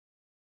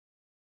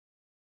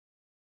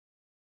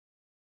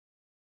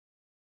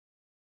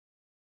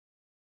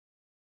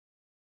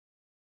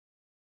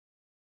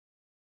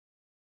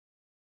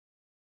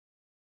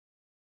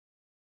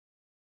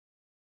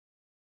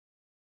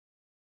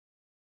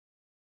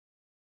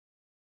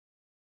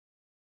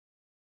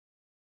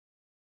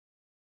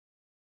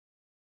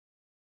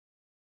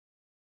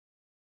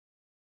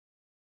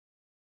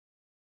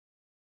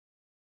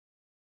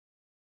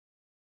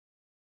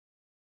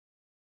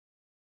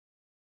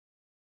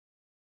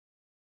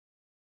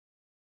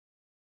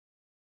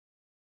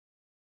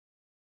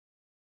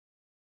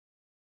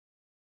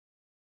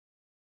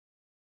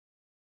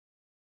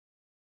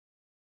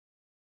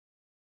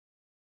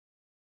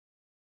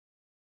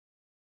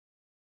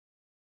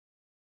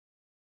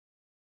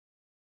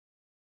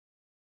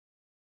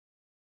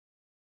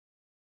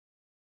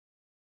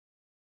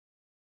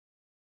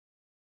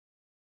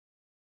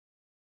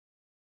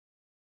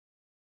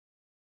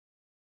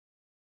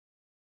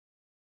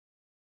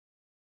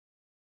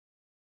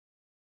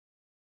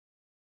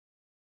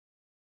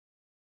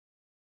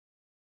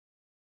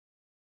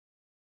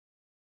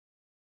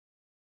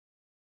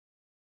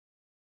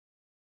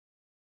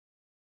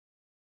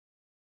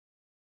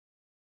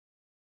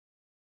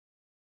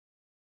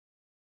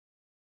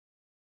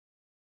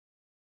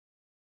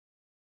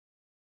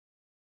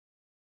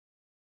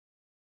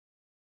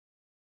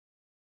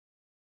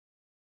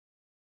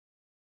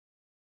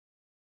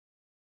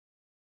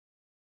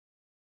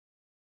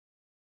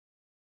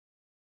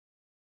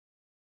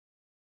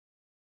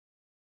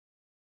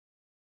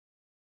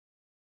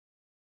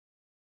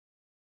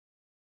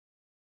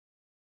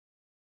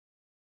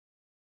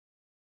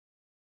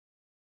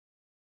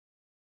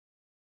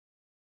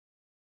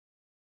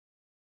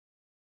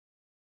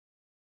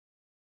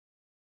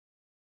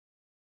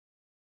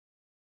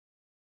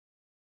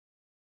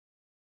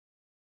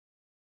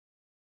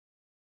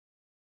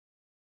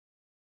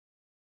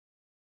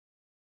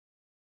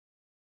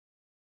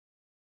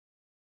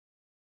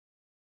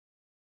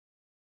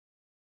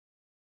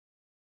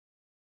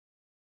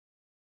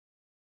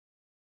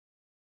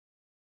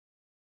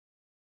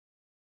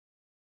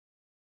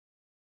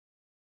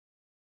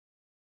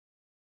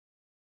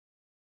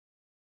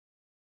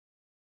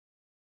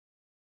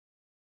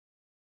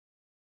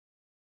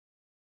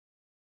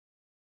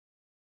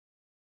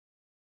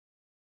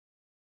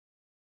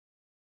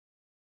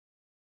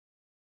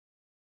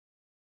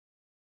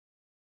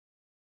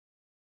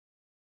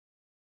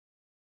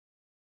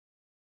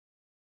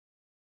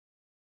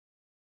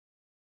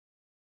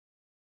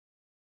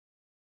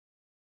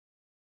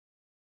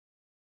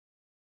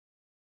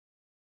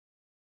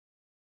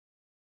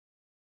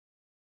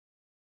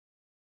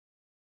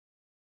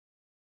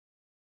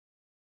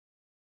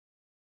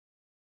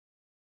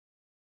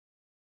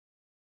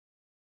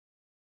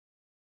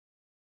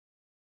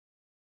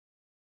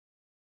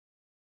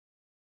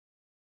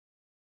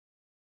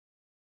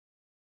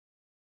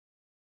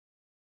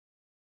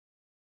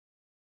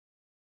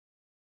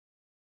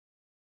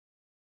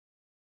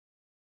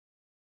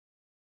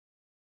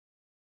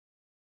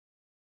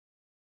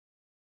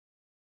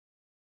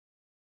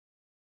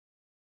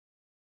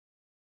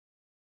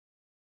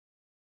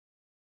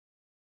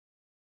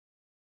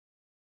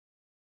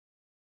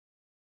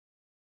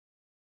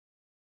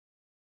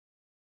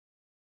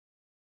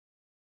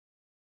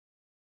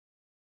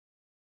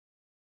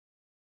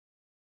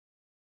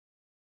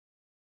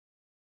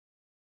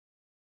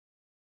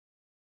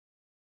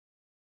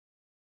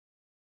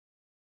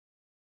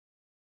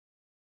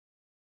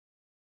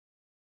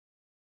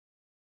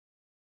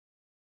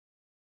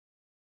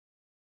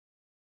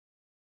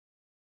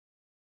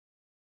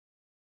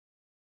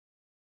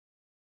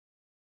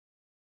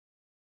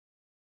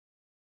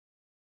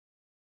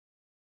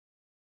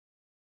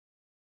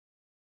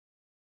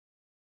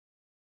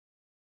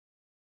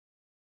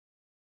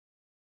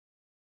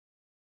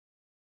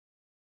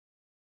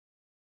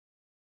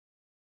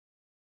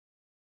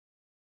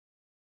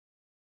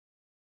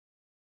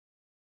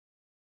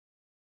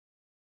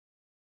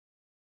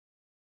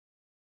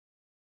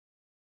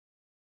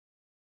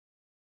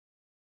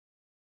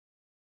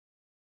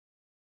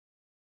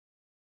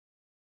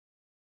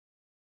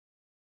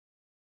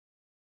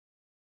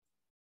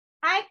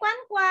Hi, Kwan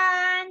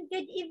Kwan.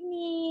 Good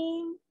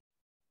evening.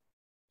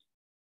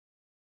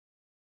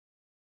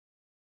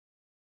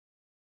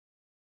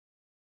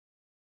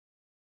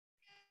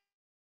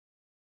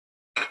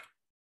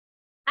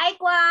 Hi,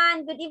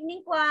 Kwan. Good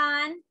evening,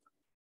 Kwan.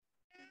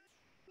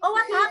 Oh,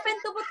 what happened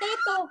to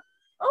potato?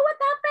 Oh, what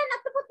happened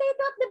at the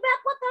potato at the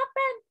back? What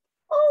happened?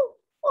 Oh,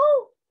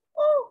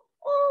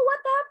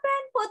 what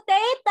happened?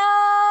 Potato!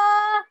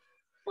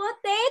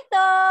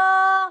 Potato!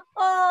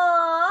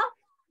 Oh,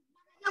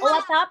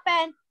 what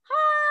happened?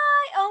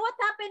 Hi! Oh, what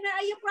happened? Why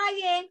are you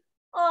crying?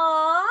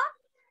 Oh,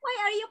 why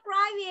are you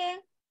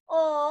crying?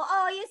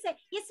 Oh, you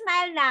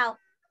smile now.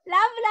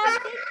 Love,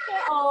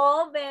 teacher.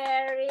 Oh,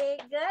 very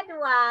good.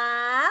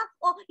 Wow.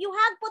 Oh, you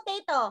hug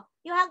potato.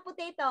 You hug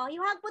potato.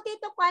 You hug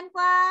potato, Kwan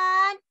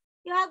Kwan.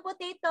 You hug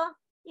potato.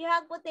 You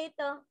hug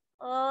potato.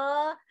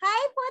 Oh,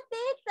 hi,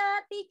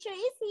 potato. Teacher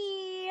is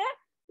here.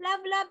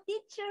 Love,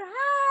 teacher.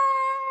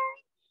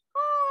 Hi.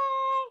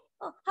 Hi.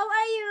 Oh, how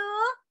are you?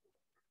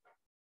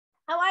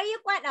 How are you,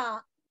 Kwan?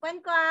 Oh,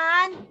 Kwan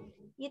Kwan.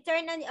 You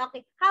turn on.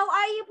 Okay. How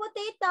are you,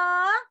 potato?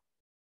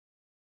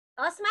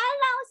 Oh, smile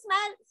now.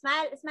 Smile.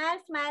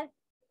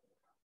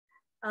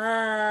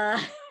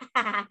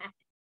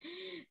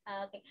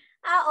 Okay.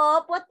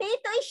 Oh,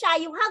 potato is shy.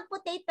 You hug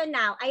potato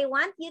now. I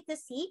want you to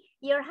see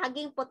you're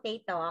hugging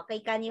potato. Okay,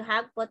 can you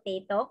hug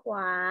potato,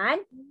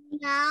 Kwan?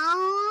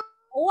 No.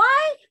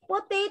 Why?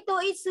 Potato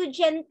is so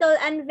gentle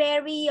and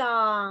very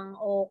young.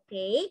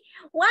 Okay.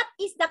 What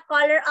is the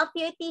color of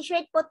your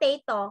t-shirt,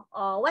 potato?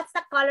 Oh, what's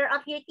the color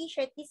of your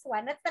t-shirt? This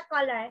one. What's the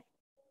color?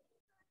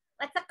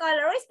 What's the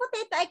color? Where's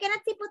potato? I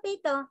cannot see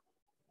potato.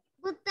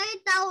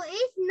 Potato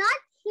is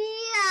not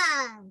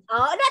here.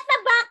 Oh, that's the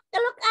back.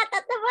 Look at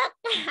the back.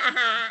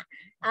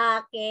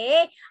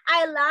 Okay.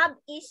 I love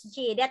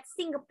Isji. That's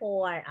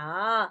Singapore.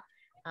 Oh,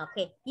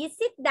 okay. You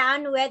sit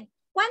down with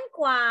Kwan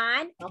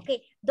Kwan.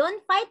 Okay.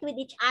 Don't fight with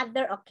each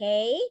other,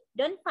 okay?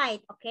 Don't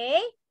fight,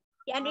 okay?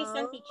 You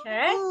understand,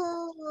 teacher?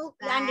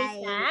 Okay. You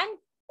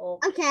understand?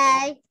 Okay.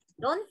 Okay.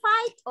 Don't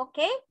fight,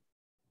 okay?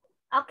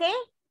 Okay?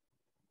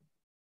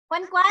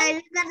 Kwan Kwan?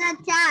 I look at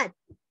the chat.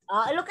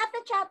 Oh, look at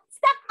the chat.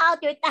 Stuck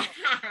out your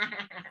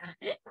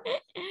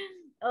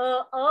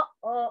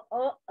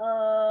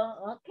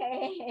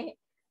Okay.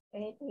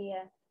 Wait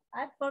here.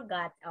 I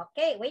forgot.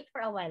 Okay, wait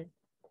for a while.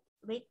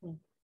 Wait me.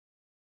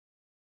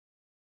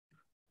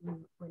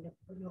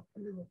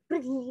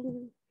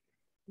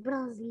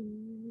 Brazil.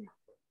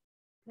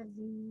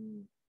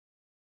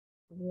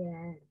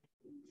 Yeah.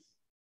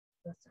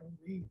 That's all.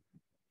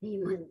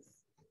 Demons.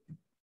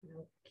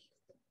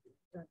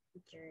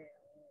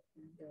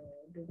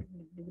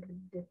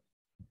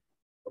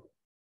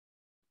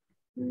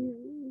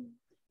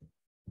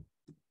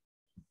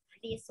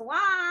 This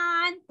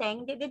one.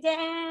 Dang, dang, dang,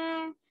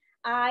 dang.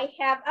 I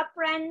have a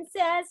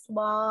princess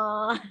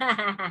ball.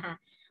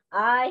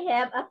 I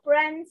have a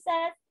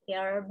princess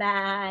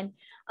hairband.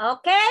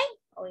 Okay.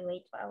 Oh,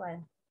 wait for a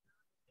while.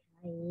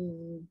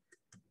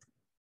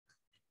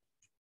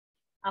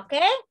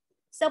 Okay.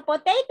 So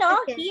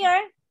potato Okay.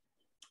 here.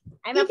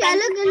 I'm a Look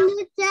princess in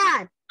the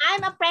chat.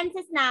 I'm a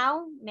princess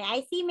now. May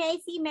I see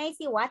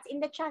what's in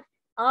the chat?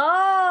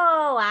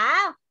 Oh,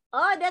 wow.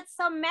 Oh, that's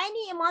so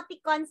many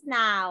emoticons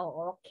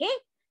now. Okay.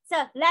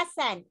 So,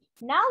 lesson.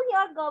 Now we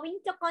are going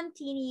to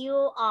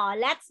continue.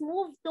 Let's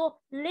move to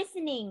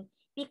listening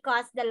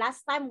because the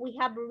last time we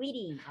have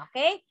reading.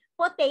 Okay.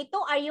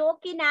 Potato, are you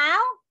okay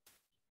now?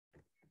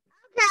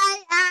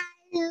 Okay, I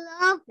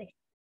love it.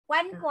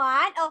 Kwan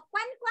Kwan. Oh,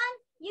 Kwan Kwan,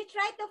 you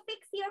try to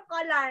fix your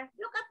color.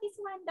 Look at this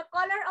one, the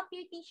color of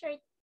your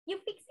t-shirt.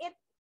 You fix it.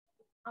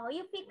 Oh,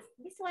 you fix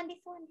this one. You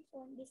fix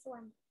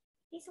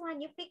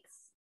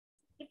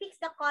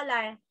the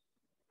color.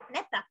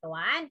 Not that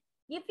one.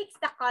 You fix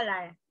the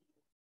color.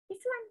 This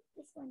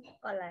one, the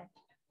color.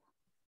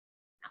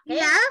 Okay?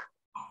 Yeah?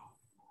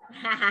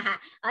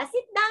 Oh,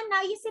 sit down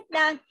now. You sit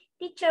down.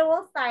 Teacher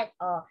will start.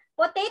 Oh,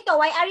 potato,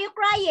 why are you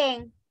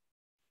crying?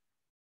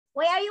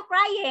 Why are you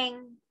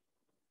crying?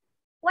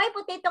 Why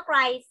potato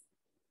cries?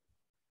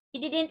 You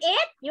didn't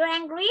eat? You're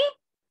angry?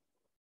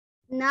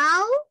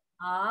 No?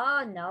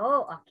 Oh,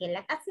 no. Okay,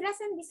 let us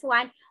listen this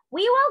one.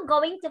 We will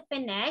going to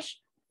finish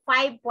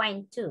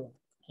 5.2.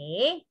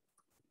 Okay.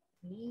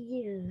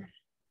 Yeah.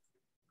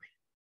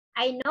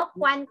 I know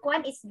Kwan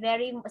is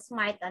very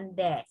smart on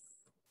this.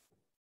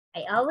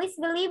 I always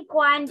believe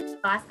Kwan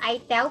because I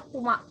tell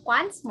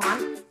Kwan's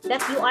mom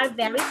that you are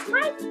very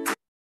smart.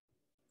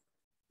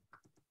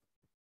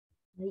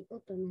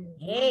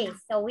 Okay,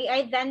 so we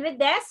are done with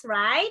this,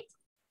 right?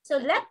 So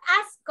let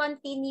us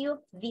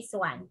continue this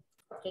one.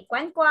 Okay,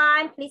 Kwan,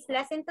 please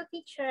listen to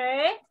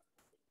teacher.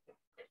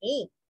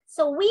 Okay,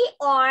 so we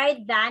are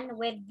done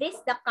with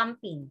this, the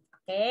camping.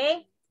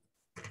 Okay.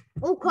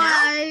 Okay.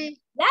 Now,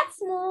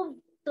 let's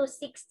move to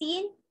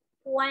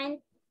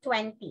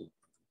 16.20.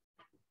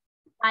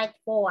 Part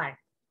 4.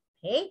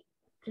 Okay.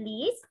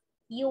 Please,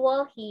 you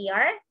will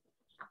hear.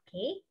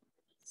 Okay.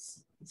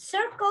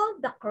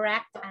 Circle the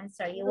correct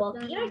answer. You will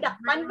hear the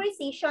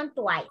conversation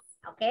twice.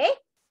 Okay.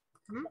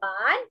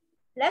 Kwan.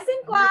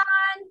 Lesson Kwan.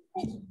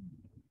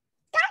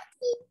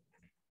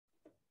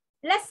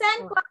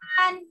 Lesson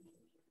 1.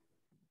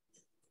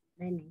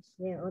 Đây này,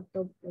 xe ô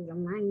tô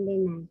giống anh đây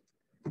này.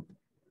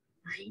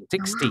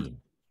 16.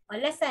 Oh,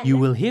 listen. You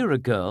will hear a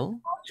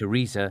girl,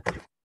 Teresa,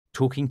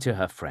 talking to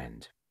her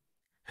friend.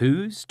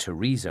 Who's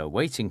Teresa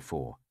waiting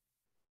for?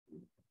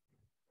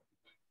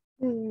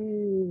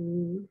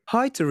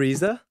 Hi,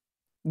 Teresa.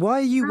 Why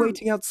are you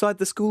waiting outside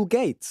the school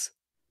gates?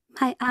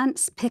 My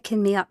aunt's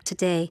picking me up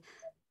today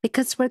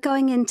because we're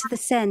going into the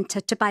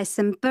centre to buy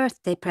some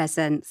birthday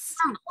presents.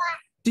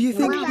 Do you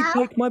think you'd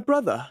take my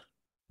brother?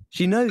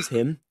 She knows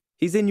him.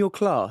 He's in your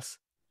class.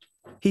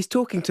 He's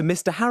talking to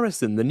Mr.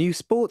 Harrison, the new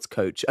sports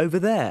coach, over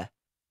there.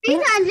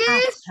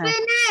 Just her.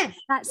 finish.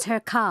 That's her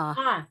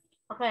car.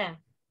 Okay.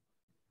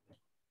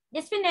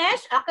 Just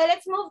finish? Okay,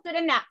 let's move to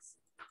the next.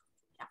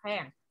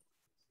 Okay.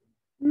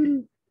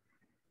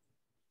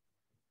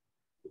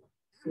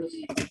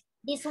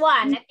 This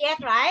one, not yet,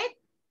 right?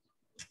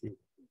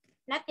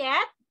 Not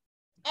yet?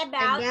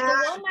 About the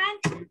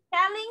woman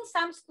telling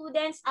some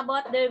students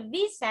about their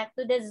visit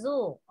to the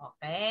zoo.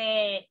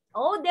 Okay.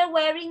 Oh, they're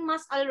wearing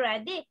masks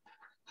already.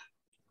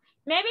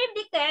 Maybe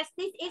because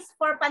this is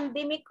for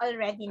pandemic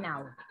already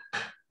now.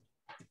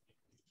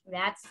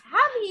 Let's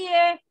have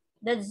here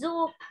the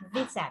zoo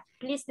visit.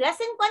 Please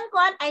listen,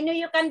 Kon. I know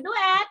you can do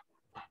it.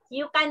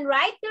 You can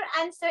write your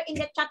answer in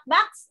the chat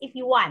box if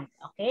you want.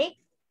 Okay.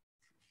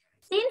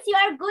 Since you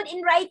are good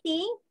in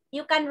writing,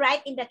 you can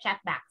write in the chat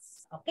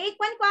box. Okay,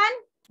 Kon,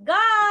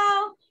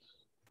 go!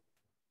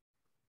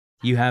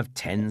 You have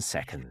 10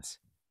 seconds.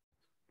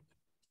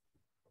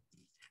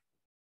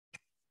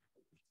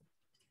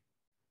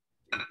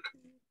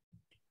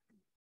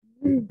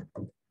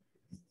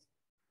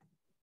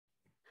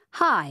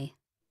 Hi.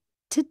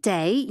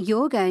 Today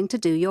you're going to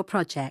do your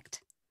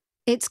project.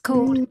 It's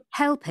called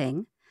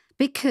Helping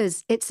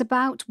because it's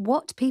about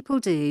what people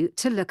do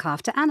to look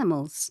after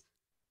animals.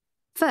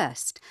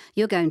 First,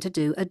 you're going to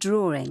do a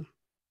drawing.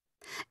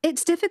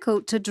 It's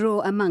difficult to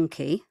draw a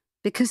monkey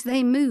because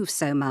they move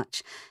so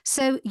much,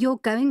 so you're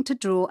going to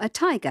draw a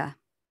tiger.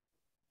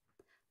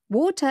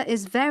 Water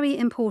is very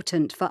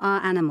important for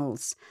our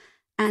animals,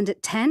 and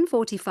at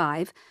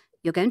 10:45,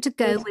 you're going to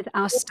go with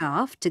our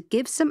staff to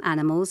give some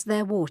animals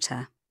their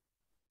water.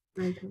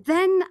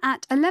 Then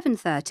at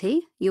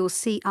 11:30, you'll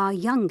see our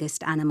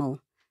youngest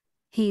animal.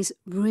 He's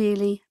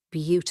really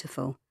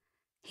beautiful.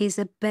 He's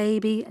a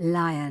baby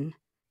lion.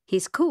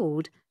 He's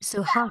called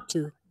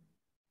Suharto.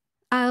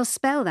 I'll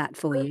spell that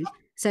for you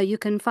so you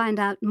can find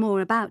out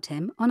more about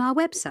him on our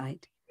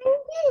website.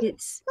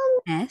 It's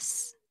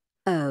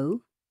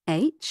SOHATU.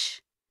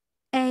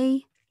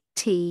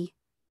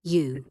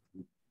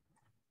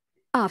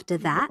 After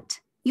that,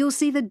 you'll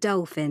see the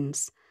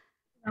dolphins.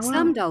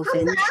 Some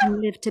dolphins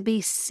can live to be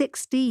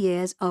 60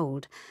 years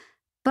old,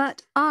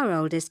 but our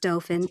oldest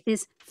dolphin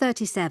is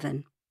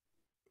 37.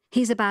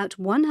 He's about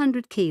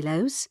 100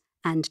 kilos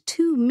and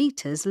 2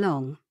 meters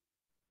long.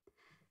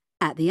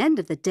 At the end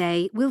of the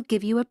day, we'll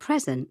give you a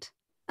present,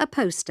 a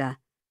poster.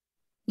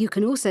 You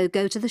can also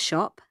go to the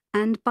shop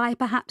and buy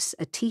perhaps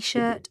a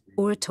t-shirt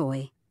or a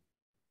toy.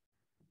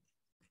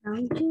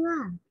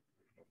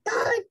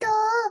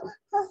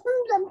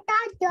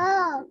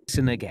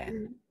 Listen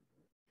again.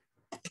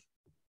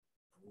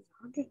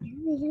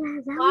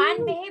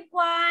 One, behave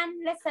one.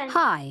 Listen.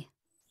 Hi.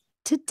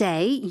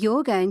 Today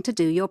you're going to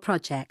do your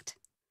project.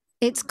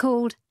 It's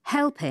called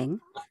Helping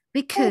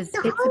because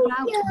it's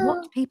about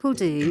what people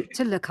do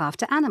to look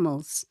after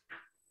animals.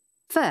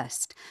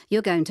 First,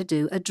 you're going to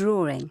do a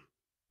drawing.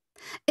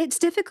 It's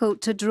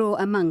difficult to draw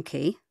a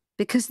monkey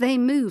because they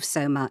move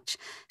so much,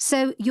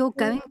 so you're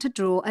going to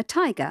draw a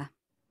tiger.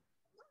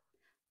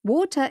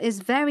 Water is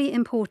very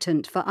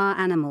important for our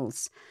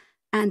animals,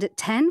 and at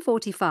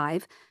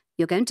 10:45,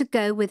 you're going to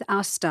go with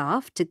our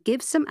staff to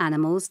give some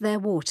animals their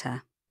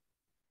water.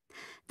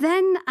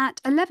 Then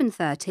at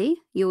 11:30,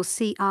 you'll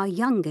see our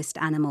youngest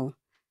animal.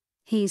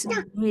 He's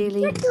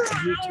really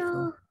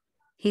beautiful.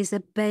 He's a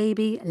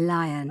baby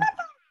lion.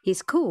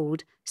 He's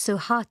called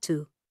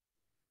Suharto.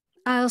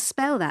 I'll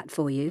spell that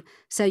for you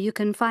so you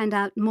can find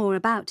out more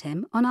about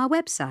him on our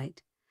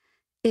website.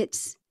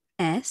 It's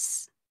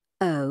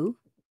SOHATU.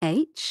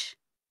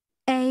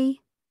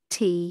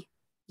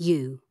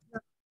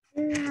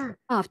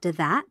 After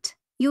that,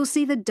 you'll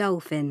see the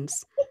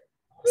dolphins.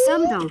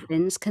 Some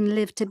dolphins can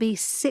live to be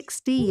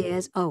 60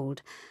 years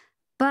old,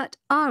 but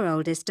our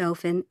oldest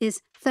dolphin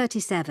is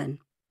 37.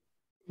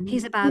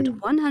 He's about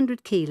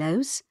 100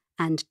 kilos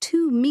and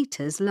 2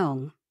 meters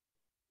long.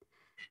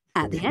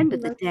 At the end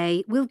of the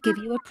day, we'll give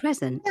you a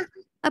present,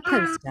 a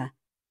poster.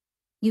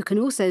 You can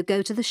also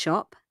go to the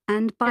shop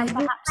and buy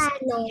perhaps a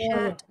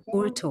t-shirt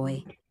or a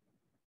toy.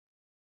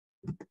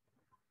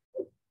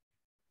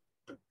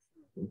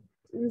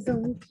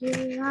 Giống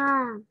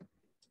chưa?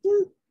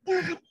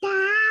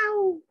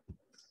 Tao.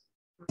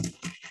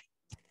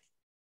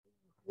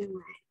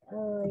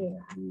 Ơi,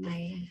 hôm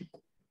nay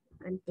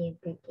con tìm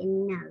cái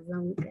nào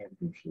giống cái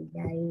gì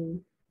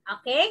đây?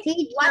 Okay.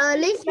 Teacher,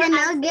 listen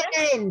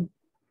again.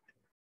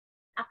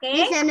 Okay.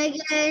 Listen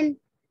again.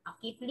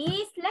 Okay,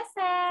 please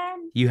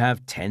listen. You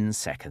have 10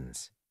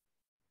 seconds.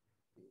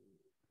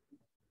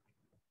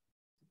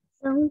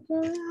 Đúng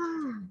chưa?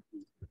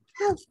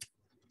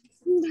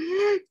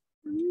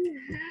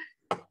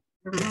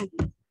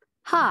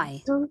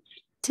 Hi.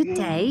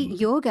 Today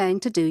you're going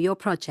to do your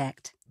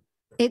project.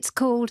 It's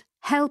called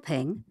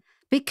Helping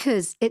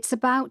because it's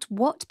about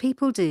what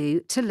people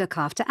do to look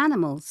after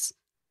animals.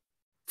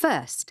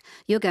 First,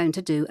 you're going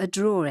to do a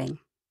drawing.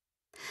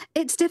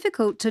 It's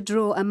difficult to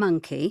draw a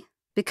monkey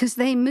because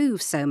they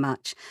move so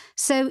much,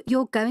 so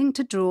you're going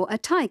to draw a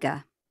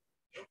tiger.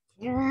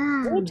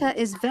 Water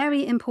is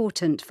very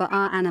important for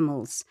our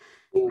animals,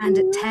 and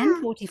at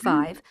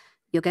 10:45,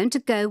 you're going to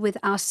go with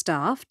our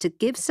staff to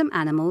give some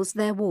animals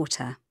their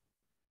water.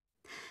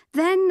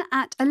 Then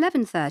at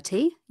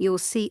 11:30, you'll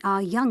see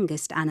our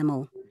youngest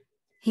animal.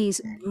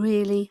 He's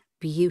really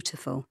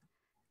beautiful.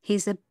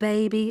 He's a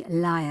baby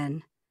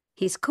lion.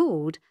 He's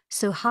called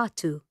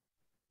Suhatu.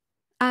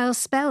 I'll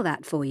spell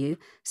that for you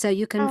so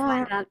you can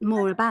find out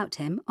more about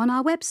him on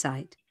our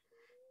website.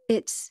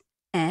 It's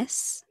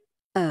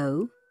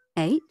SOHATU.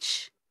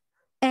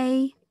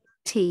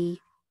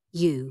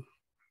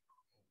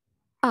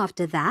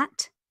 After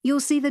that, you'll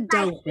see the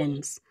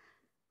dolphins.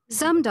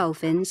 Some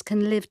dolphins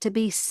can live to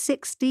be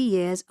 60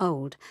 years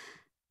old,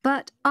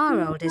 but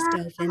our oldest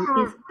dolphin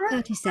is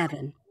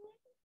 37.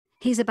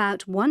 He's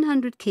about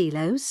 100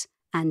 kilos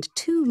and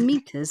 2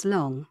 meters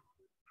long.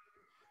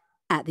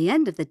 At the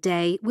end of the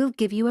day, we'll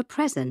give you a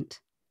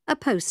present, a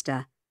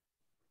poster.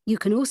 You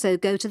can also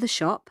go to the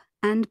shop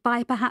and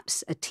buy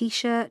perhaps a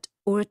t-shirt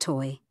or a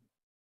toy.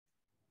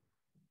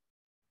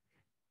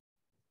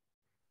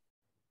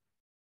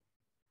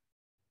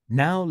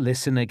 Now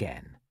listen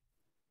again.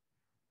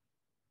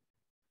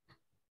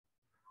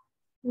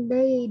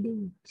 Đi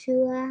được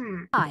chưa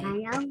hả? Hi.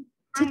 Phải không?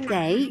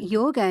 Today,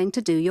 you're going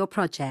to do your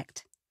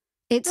project.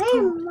 It's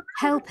called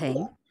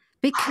Helping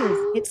because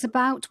it's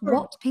about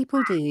what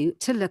people do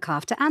to look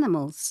after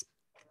animals.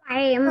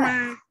 Phải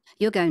mà.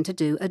 You're going to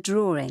do a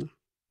drawing.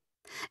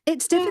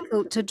 It's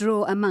difficult to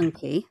draw a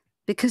monkey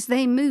because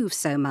they move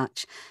so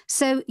much,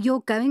 so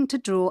you're going to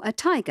draw a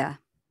tiger.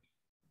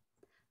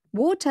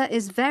 Water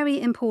is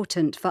very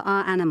important for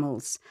our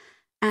animals,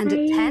 and at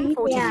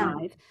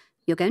 10:45,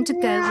 you're going to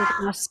go with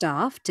our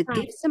staff to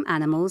give some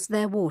animals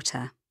their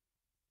water.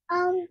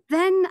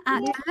 Then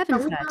at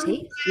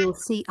 11:30, you'll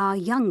see our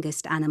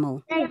youngest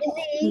animal.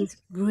 He's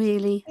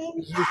really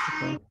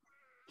beautiful.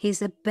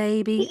 He's a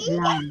baby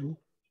lion.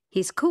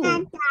 He's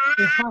called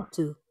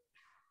Suhatu.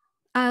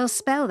 I'll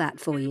spell that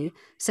for you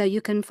so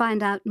you can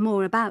find out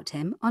more about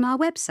him on our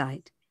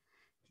website.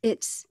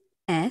 It's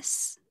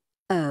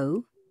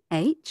SOHATU.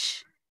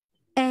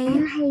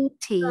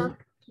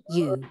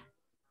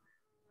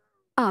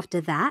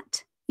 After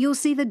that, you'll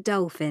see the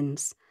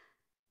dolphins.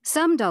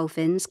 Some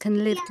dolphins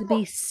can live to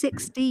be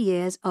 60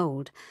 years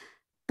old,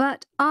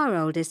 but our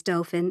oldest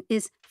dolphin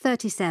is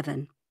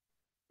 37.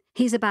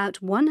 He's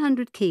about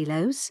 100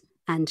 kilos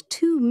and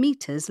 2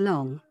 meters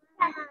long.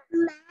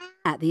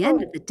 At the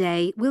end of the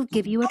day, we'll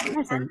give you a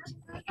present,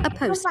 a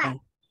poster.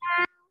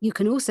 You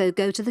can also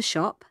go to the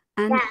shop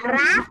and buy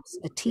perhaps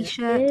a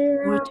t-shirt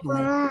or a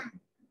toy.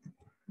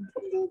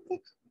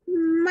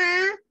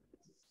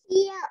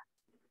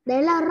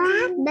 Đấy là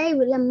rác, đây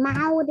là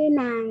mau đây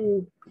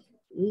này.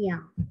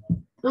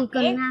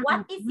 Okay,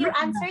 what is your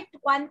answer to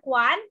Kwan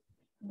Kwan?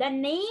 The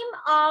name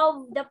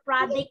of the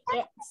project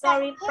is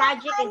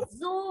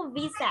Zoo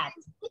Visit.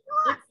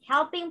 It's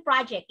helping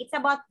project. It's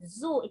about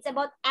zoo. It's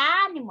about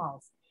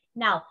animals.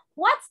 Now,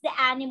 what's the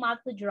animal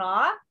to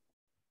draw?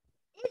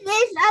 It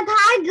is a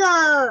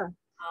tiger.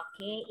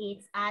 Okay,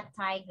 it's a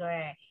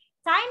tiger.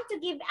 Time to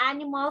give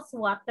animals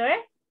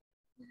water.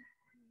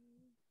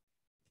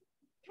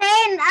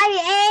 10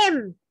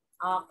 a.m.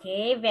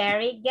 Okay,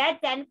 very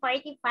good.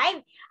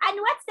 10:45.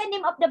 And what's the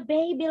name of the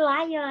baby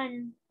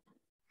lion?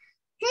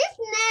 His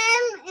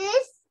name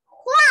is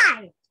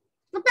White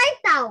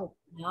Potato.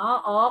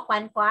 No, oh,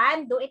 Kwan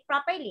Kwan, do it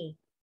properly.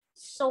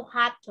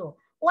 Suhatu.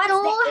 What's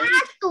the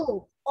age?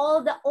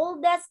 The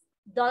oldest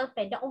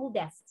dolphin, the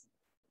oldest.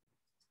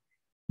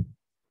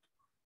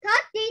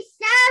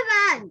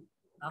 37.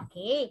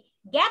 Okay.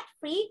 Get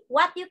free.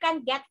 What you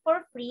can get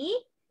for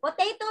free?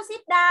 Potato,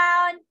 sit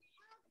down.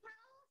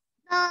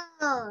 A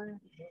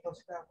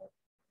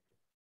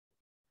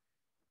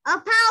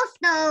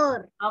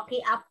poster.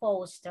 Okay, a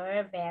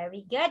poster.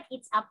 Very good.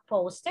 It's a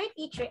poster,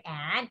 teacher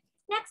Ann.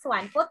 Next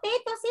one.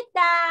 Potato, sit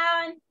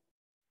down.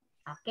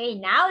 Okay,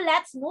 now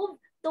let's move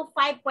to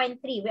 5.3.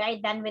 We are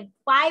done with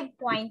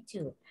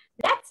 5.2.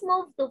 Let's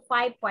move to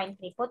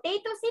 5.3.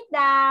 Potato, sit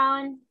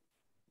down.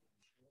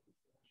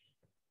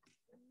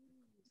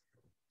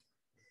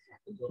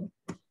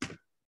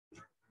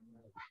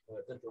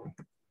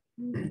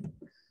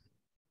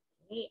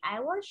 Okay, I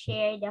will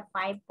share the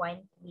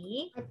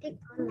 5.3. Cái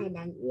con này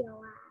đáng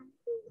yêu à?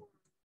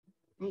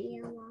 Đáng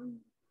yêu không?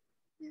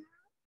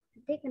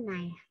 Thích con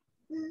này à?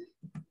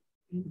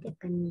 Cái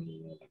con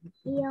này đáng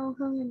yêu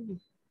hơn.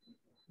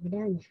 Ở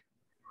đâu nhỉ?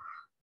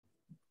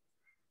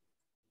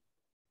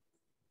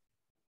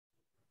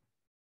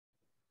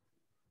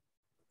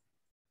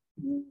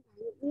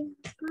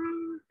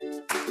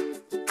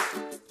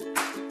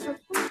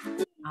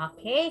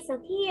 Okay, so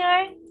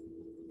here.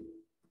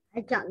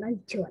 Phải chọn con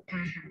chuột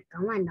hả? Có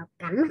mà nó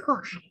cắn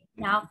khỏi.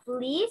 Now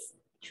please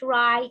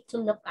try to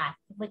look at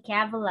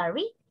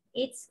vocabulary.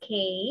 It's K,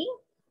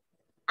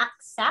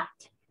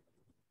 accept,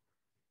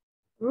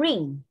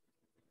 ring.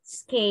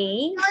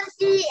 Skate, Don't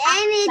see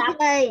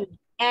anything.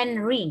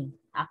 and ring.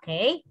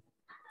 Okay.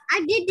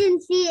 I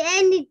didn't see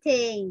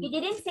anything. You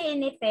didn't say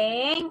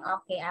anything.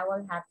 Okay, I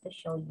will have to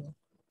show you.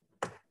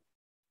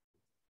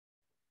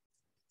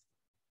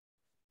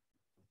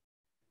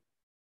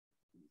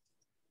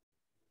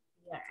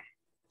 Here.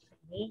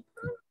 Okay.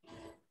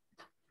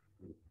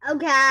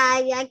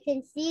 Okay, I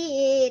can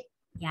see it.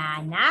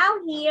 Yeah,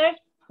 now here,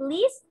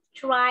 please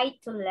try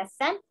to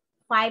lesson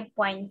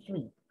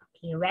 5.3.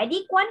 Okay,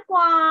 ready, Kwan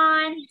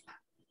Kwan?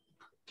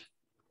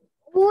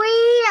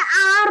 We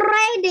are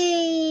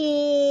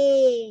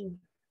ready.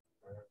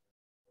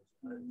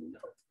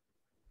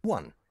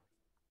 1.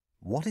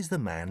 What is the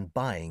man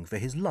buying for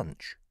his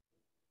lunch?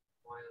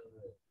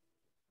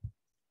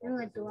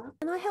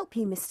 Can I help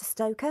you, Mr.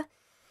 Stoker?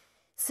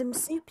 Some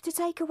soup to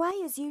take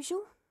away, as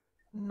usual?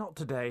 Not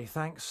today,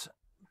 thanks.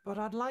 But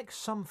I'd like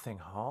something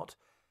hot.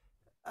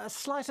 A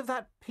slice of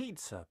that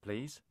pizza,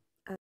 please.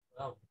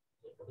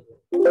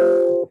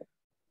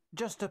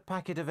 Just a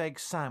packet of egg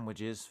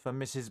sandwiches for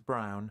Mrs.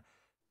 Brown.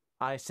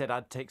 I said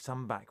I'd take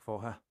some back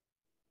for her.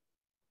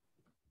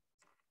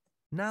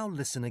 Now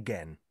listen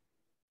again.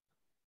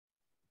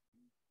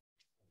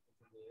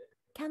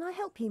 Can I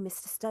help you,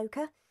 Mr.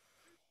 Stoker?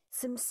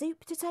 Some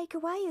soup to take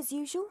away, as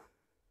usual?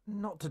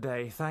 Not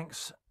today,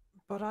 thanks.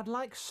 But I'd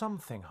like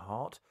something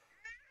hot.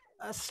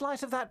 A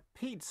slice of that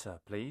pizza,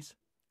 please.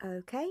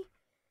 Okay.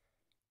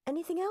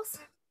 Anything else?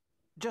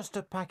 Just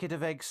a packet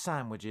of egg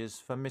sandwiches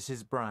for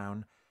Mrs.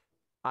 Brown.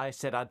 I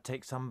said I'd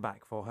take some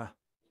back for her.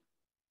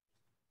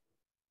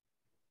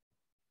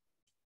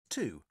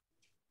 2.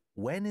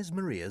 When is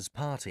Maria's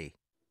party?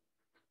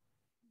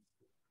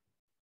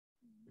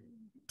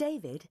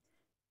 David,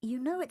 you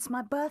know it's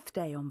my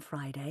birthday on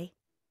Friday.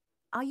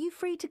 Are you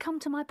free to come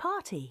to my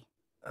party?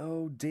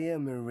 Oh dear,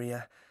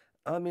 Maria.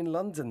 I'm in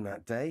London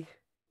that day.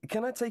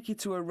 Can I take you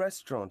to a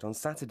restaurant on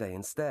Saturday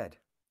instead?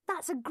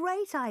 That's a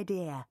great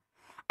idea.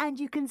 And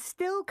you can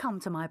still come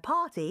to my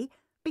party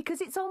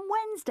because it's on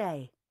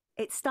Wednesday.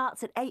 It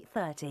starts at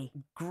 8:30.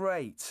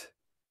 Great.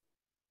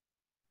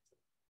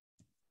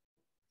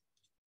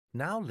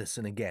 Now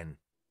listen again.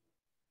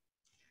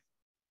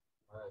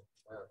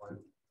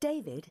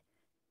 David,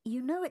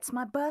 you know it's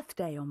my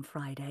birthday on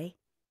Friday.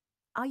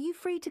 Are you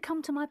free to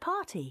come to my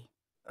party?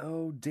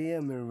 Oh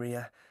dear,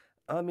 Maria.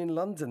 I'm in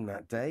London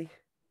that day.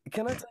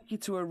 Can I take you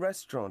to a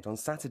restaurant on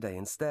Saturday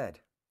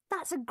instead?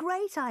 That's a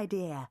great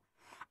idea.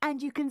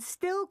 And you can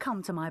still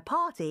come to my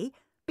party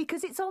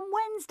because it's on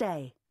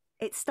Wednesday.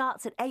 It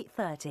starts at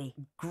 8:30.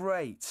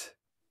 Great.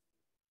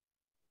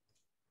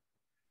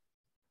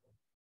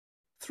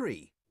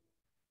 3.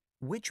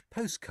 Which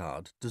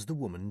postcard does the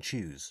woman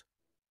choose?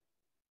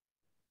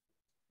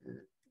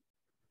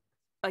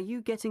 Are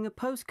you getting a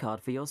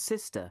postcard for your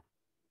sister?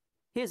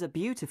 Here's a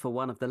beautiful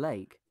one of the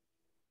lake.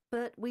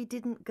 But we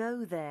didn't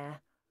go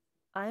there.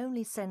 I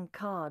only send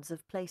cards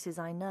of places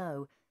I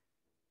know.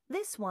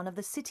 This one of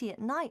the city at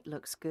night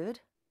looks good.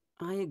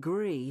 I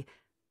agree,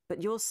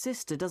 but your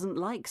sister doesn't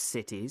like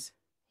cities.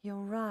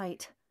 You're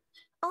right.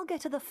 I'll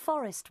get her the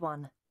forest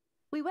one.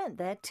 We went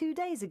there 2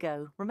 days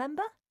ago,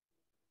 remember?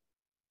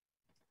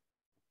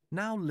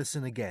 Now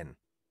listen again.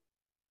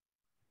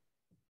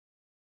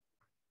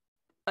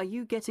 Are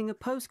you getting a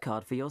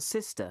postcard for your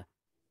sister?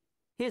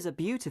 Here's a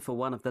beautiful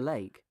one of the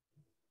lake.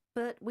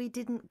 But we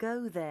didn't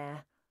go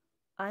there.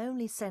 I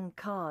only send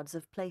cards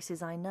of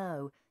places I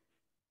know.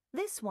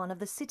 This one of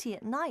the city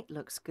at night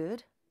looks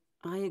good.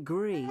 I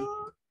agree,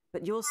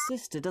 but your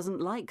sister doesn't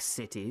like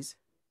cities.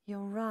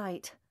 You're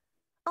right.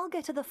 I'll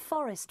get her the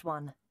forest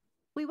one.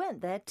 We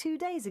went there 2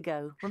 days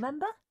ago,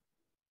 remember?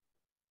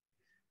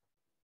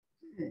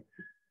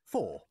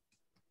 4.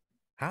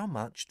 How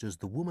much does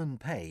the woman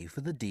pay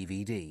for the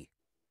DVD?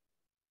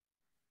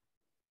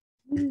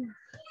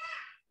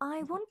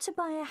 I want to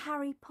buy a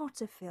Harry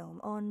Potter film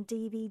on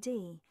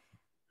DVD.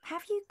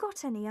 Have you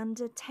got any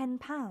under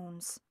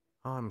 £10?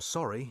 I'm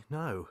sorry,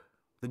 no.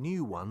 The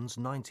new one's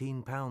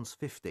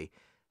 £19.50,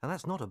 and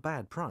that's not a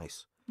bad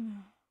price.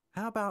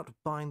 How about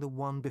buying the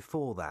one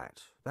before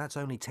that? That's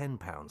only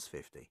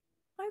 £10.50.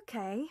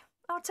 OK,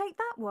 I'll take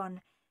that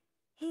one.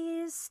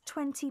 Here's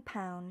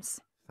 £20.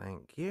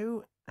 Thank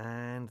you,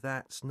 and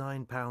that's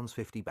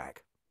 £9.50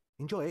 back.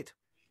 Enjoy it.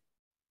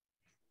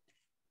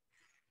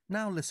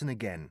 Now listen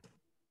again.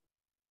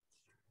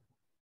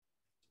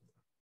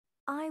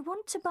 I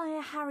want to buy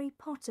a Harry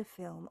Potter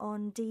film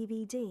on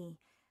DVD.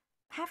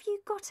 Have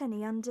you got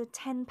any under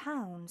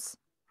 £10?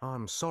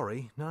 I'm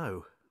sorry,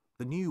 no.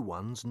 The new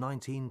one's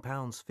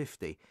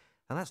 £19.50,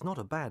 and that's not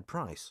a bad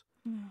price.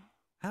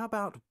 How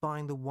about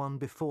buying the one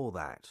before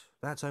that?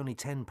 That's only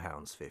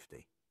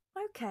 £10.50.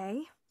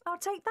 OK, I'll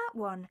take that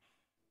one.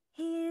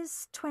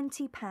 Here's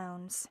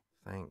 £20.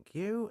 Thank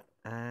you,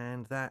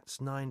 and that's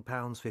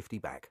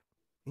 £9.50 back.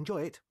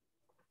 Enjoy it.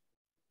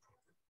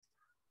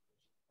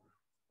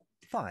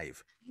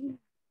 5.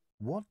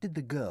 What did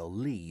the girl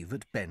leave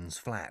at Ben's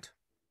flat?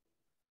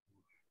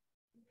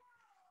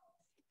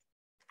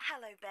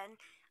 Hello, Ben.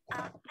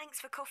 Thanks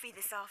for coffee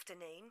this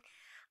afternoon.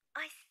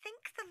 I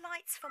think the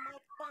lights for my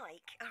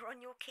bike are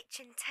on your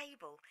kitchen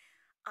table.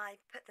 I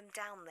put them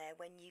down there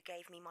when you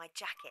gave me my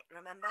jacket,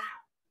 remember?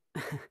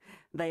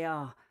 They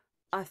are.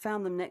 I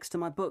found them next to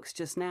my books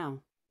just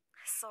now.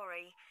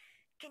 Sorry.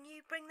 Can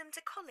you bring them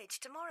to college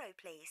tomorrow,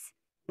 please?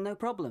 No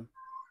problem.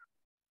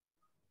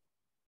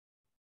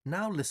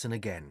 Now listen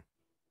again.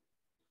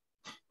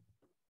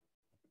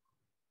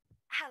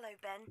 Hello,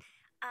 Ben.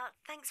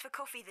 Thanks for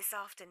coffee this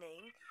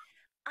afternoon.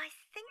 I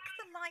think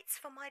the lights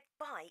for my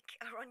bike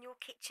are on your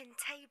kitchen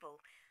table.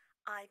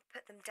 I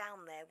put them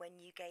down there when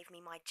you gave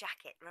me my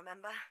jacket,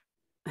 remember?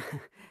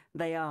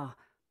 They are.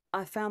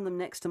 I found them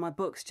next to my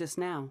books just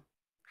now.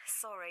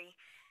 Sorry.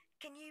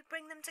 Can you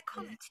bring them to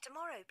college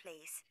tomorrow,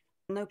 please?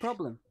 No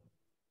problem.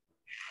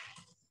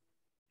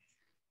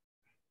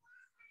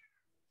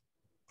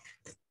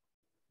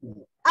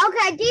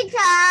 Okay, teacher.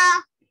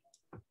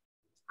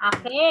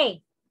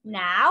 Okay.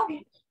 Now,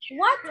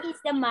 what is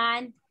the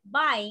man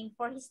buying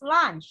for his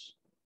lunch?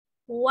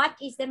 What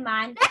is the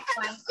man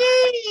buying?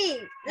 C.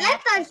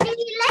 Letter C.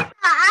 Letter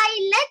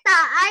I. Letter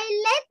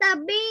I.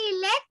 Letter B.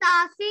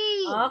 Letter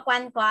C. Oh,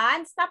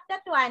 Kwan, stop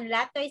that one.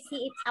 Letter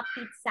C, it's a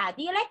pizza.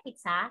 Do you like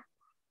pizza?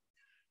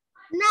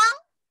 No.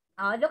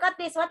 Oh, look at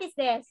this. What is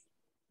this?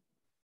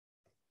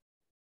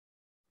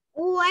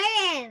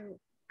 When?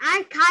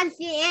 I can't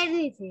see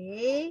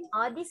anything.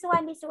 Oh, this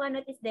one.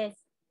 What is this?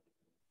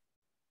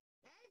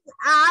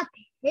 A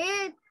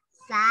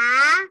pizza.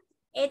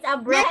 It's a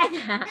bread.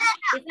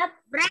 It's not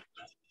bread.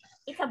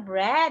 It's a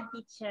bread,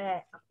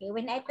 teacher. Okay,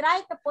 when I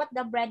try to put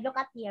the bread, look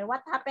at here.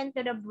 What happened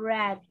to the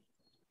bread?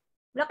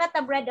 Look at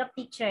the bread of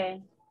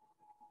teacher.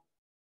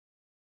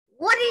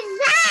 What is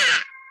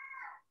that?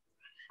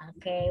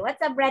 Okay, what's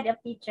the bread of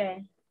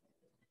teacher?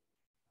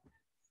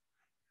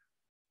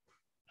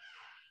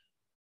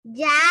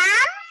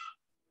 Jam?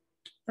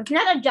 It's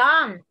not a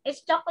jam.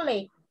 It's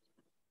chocolate.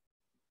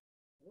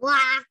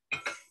 What?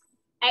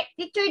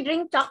 Teacher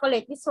drink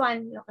chocolate. This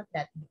one, look at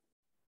that.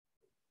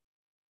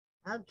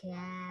 Okay.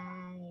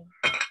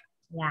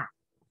 Yeah.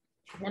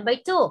 Number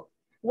 2.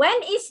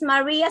 When is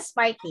Maria's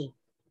party?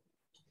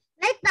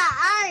 Letter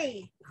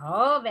I.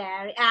 Oh,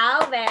 very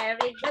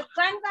good,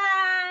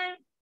 Kwan.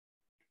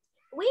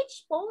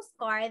 Which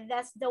postcard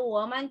does the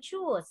woman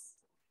choose?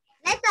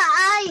 Letter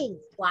I.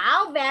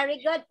 Wow,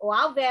 very good.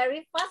 Wow,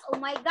 very fast. Oh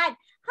my God.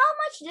 How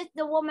much does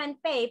the woman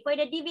pay for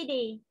the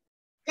DVD?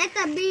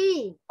 Letter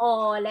B.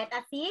 Oh, let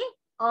us see.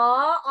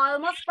 Oh,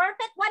 almost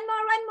perfect. One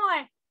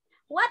more.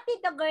 What did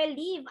the girl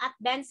leave at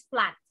Ben's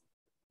flat?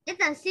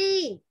 Letter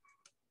C.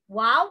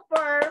 Wow,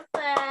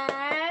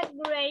 perfect.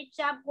 Great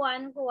job,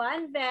 Kwan.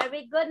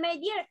 Very good, my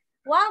dear.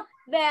 Wow,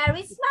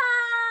 very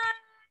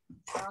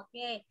smart.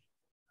 Okay.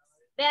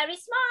 Very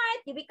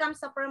smart. You become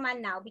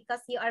Superman now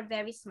because you are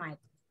very smart.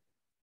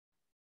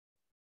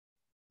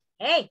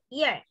 Hey,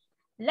 here.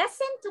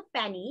 Listen to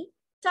Penny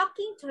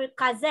talking to her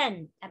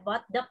cousin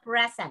about the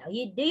present.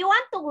 Do you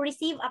want to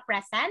receive a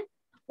present?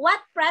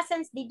 What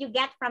presents did you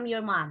get from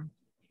your mom?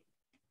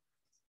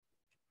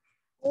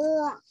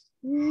 Oh,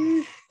 teacher.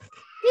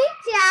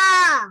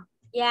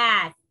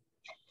 Yes.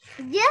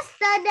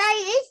 Yesterday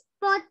is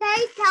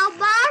potato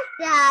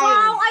birthday.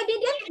 Wow, I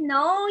didn't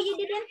know. You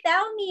didn't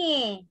tell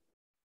me.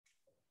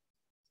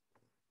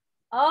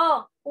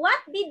 Oh, what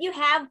did you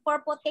have for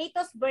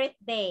Potato's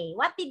birthday?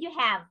 What did you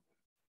have?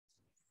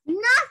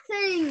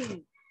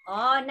 Nothing.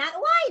 Oh,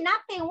 why?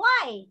 Nothing.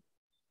 Why?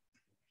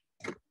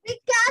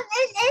 Because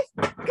it is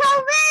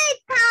COVID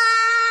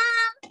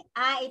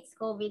time. It's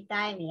COVID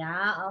time.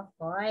 Yeah, of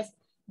course.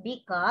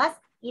 Because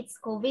it's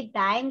COVID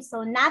time,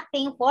 so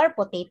nothing for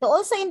potato.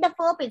 Also in the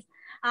Philippines.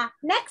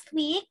 Next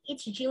week,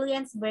 it's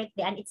Jillian's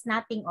birthday and it's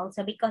nothing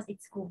also because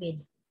it's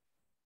COVID.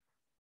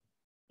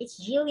 It's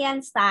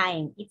Jillian's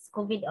time. It's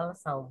COVID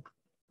also.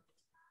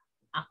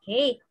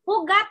 Okay.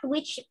 Who got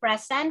which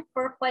present?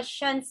 For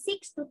question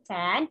 6 to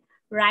 10,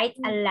 write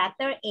a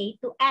letter A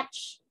to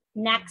H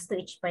next to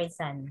each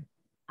person.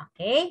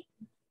 Okay.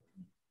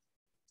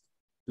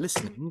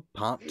 Listening,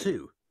 part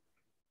 2.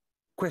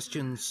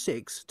 Questions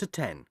 6 to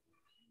 10.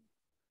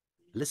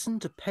 Listen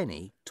to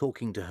Penny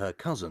talking to her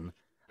cousin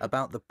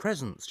about the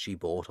presents she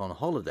bought on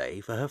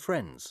holiday for her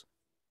friends.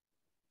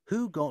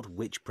 Who got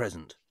which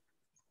present?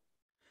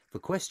 For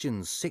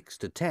questions 6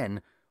 to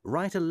 10,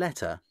 write a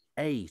letter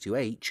A to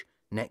H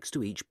next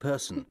to each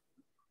person.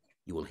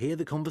 You will hear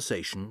the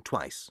conversation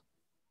twice.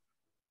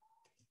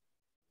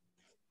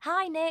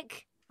 Hi,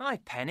 Nick. Hi,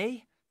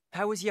 Penny.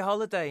 How was your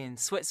holiday in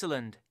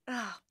Switzerland?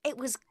 Oh, it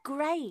was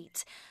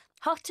great.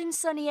 Hot and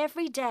sunny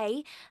every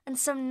day and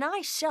some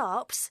nice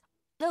shops.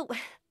 Oh,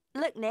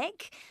 look,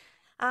 Nick.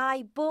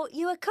 I bought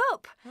you a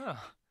cup.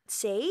 Oh.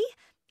 See?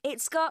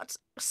 It's got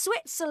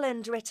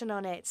Switzerland written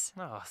on it.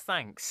 Oh,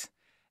 thanks.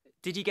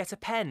 Did you get a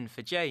pen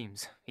for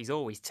James? He's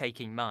always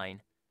taking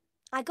mine.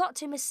 I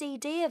got him a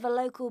CD of a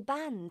local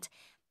band.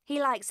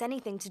 He likes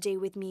anything to do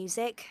with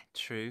music.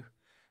 True.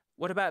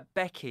 What about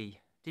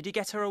Becky? Did you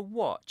get her a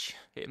watch?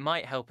 It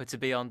might help her to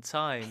be on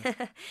time.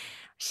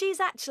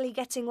 She's actually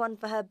getting one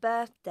for her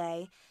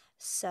birthday,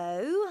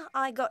 so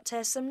I got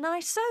her some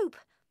nice soap.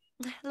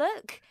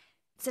 Look,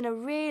 it's in a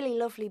really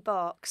lovely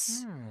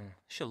box.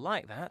 She'll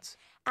like that.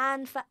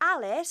 And for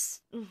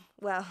Alice,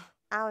 well,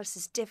 Alice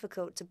is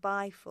difficult to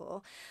buy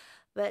for,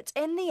 but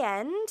in the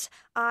end,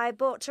 I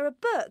bought her a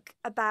book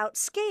about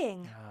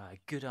skiing.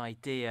 Good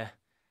idea.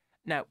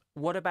 Now,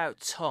 what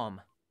about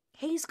Tom?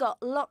 He's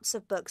got lots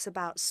of books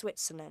about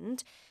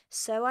Switzerland,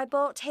 so I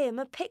bought him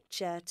a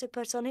picture to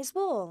put on his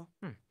wall.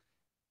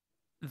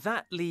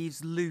 That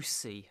leaves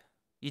Lucy.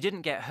 You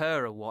didn't get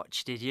her a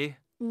watch, did you?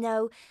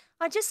 No,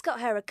 I just got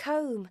her a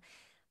comb.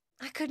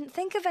 I couldn't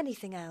think of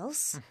anything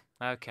else.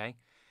 OK.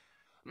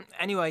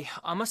 Anyway,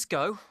 I must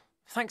go.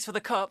 Thanks for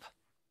the cup.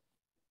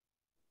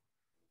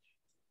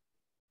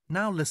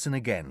 Now listen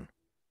again.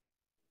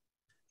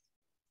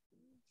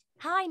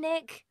 Hi,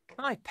 Nick.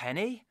 Hi,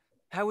 Penny.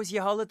 How was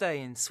your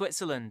holiday in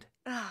Switzerland?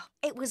 Oh,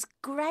 it was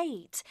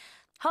great.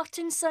 Hot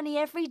and sunny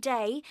every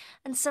day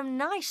and some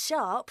nice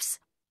shops.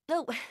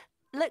 Oh,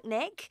 look,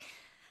 Nick.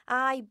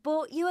 I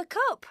bought you a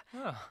cup.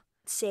 Oh.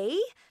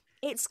 See?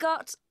 It's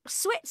got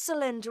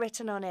Switzerland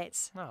written on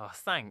it. Oh,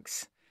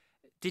 thanks.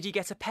 Did you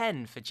get a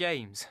pen for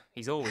James?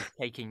 He's always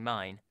taking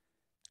mine.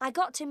 I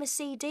got him a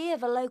CD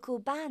of a local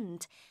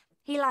band.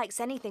 He likes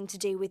anything to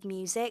do with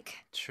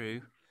music.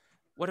 True.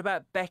 What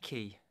about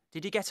Becky?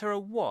 Did you get her a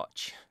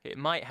watch? It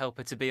might help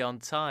her to be on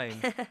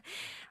time.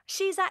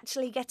 She's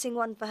actually getting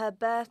one for her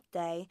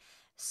birthday,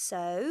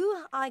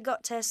 so I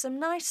got her some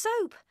nice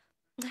soap.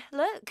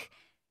 Look,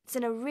 it's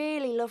in a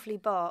really lovely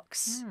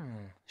box.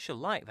 She'll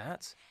like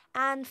that.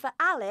 And for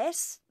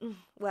Alice,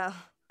 well,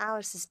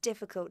 Alice is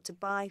difficult to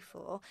buy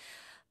for,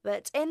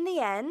 but in the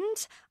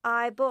end,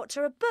 I bought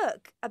her a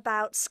book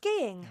about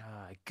skiing.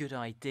 Good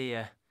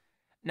idea.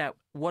 Now,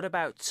 what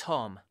about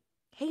Tom?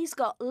 He's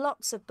got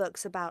lots of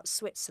books about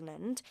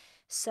Switzerland,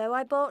 so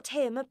I bought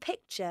him a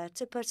picture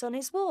to put on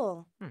his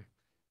wall.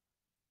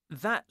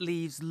 That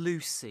leaves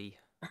Lucy.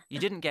 You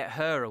didn't get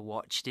her a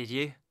watch, did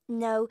you?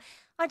 No,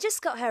 I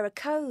just got her a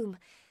comb.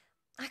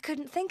 I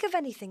couldn't think of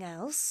anything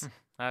else.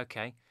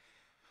 OK.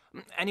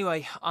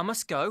 Anyway, I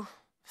must go.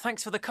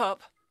 Thanks for the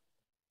cup.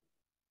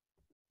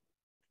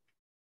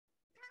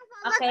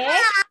 Okay.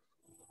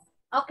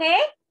 Okay.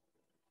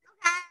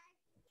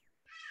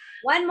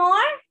 One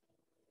more?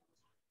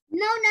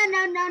 No.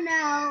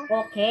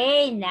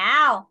 Okay,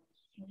 now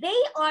they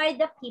are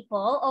the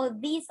people, or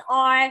these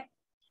are,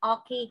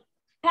 okay,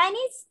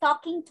 Penny's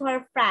talking to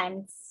her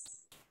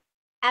friends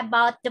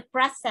about the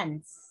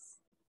presents.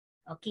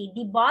 Okay,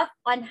 they bought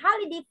on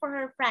holiday for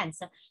her friends.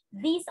 So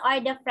these are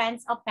the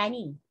friends of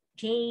Penny: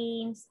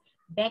 James,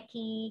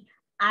 Becky,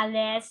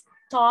 Alice,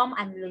 Tom,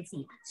 and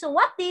Lucy. So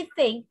what do you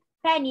think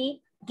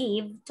Penny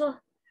gave to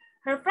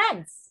her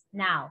friends?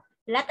 Now,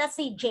 let us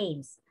see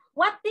James.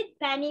 What did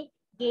Penny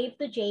give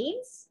to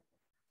James?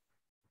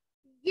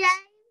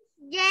 James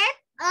get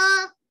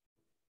a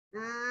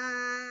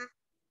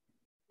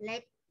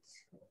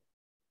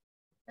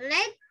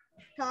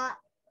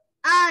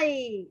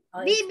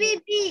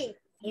B.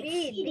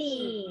 It's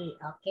B.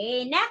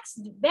 Okay, next,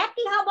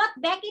 Becky. How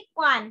about Becky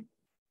Kwan?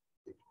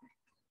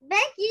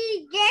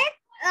 Becky get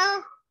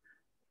a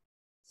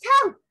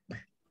soap.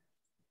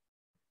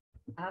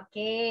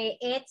 Okay,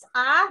 it's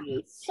a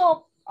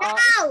soap.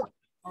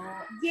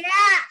 Yes.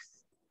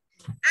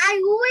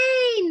 I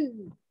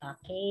win.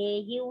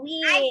 Okay, you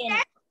win.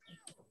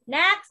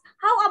 Next,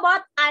 how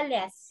about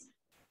Alice?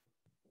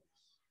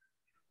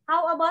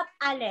 How about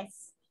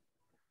Alice?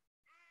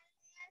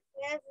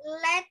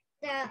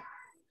 Letter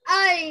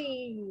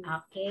I.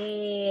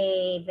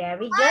 Okay,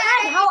 very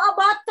good. How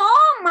about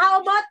Tom?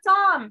 How about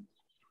Tom?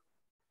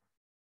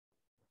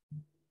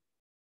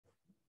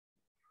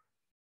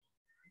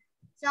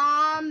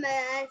 Tom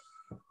is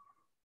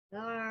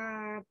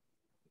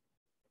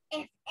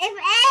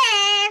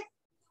F.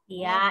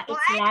 Yeah,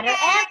 it's letter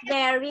F.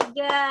 Very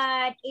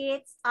good.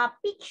 It's a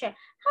picture.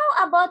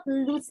 How about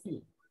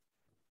Lucy?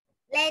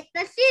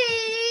 Letter C.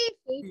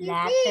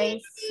 Letter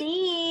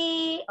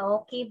C.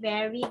 Okay,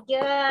 very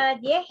good.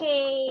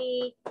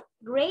 Yay.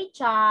 Great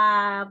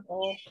job.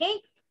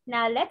 Okay,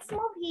 now let's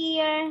move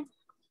here.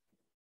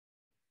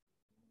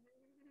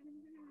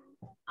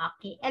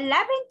 Okay,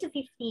 11 to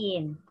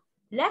 15.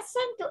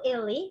 Lesson to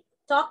Ellie,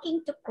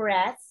 talking to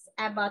Chris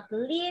about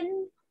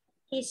Lynn,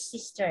 his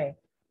sister.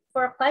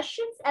 For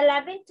questions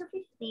 11 to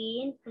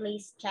 15,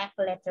 please check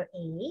letter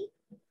A,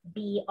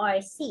 B,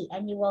 or C,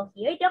 and you will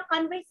hear the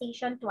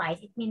conversation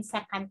twice. It means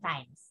second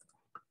times.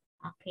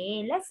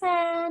 Okay,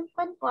 lesson.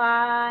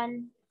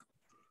 Kwan.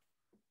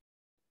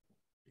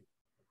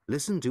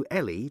 Listen to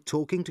Ellie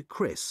talking to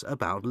Chris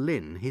about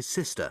Lynn, his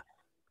sister.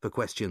 For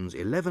questions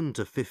 11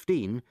 to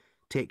 15,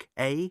 tick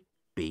A,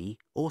 B,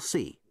 or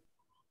C.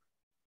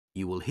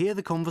 You will hear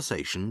the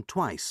conversation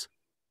twice.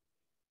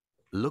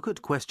 Look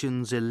at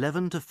questions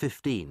 11 to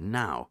 15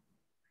 now.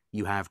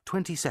 You have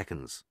 20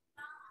 seconds.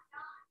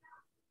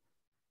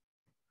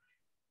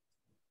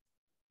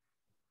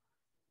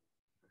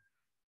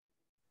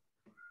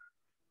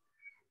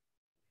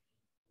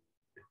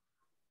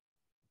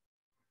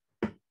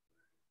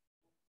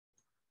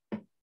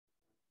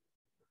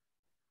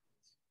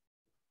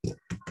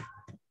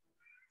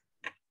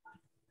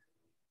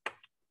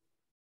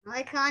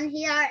 I can't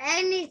hear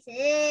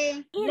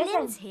anything. Here,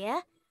 Lynn's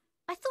here.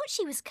 I thought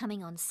she was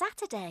coming on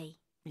Saturday.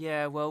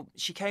 Yeah, well,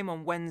 she came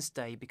on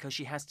Wednesday because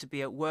she has to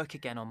be at work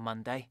again on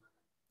Monday.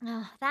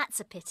 Oh, that's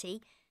a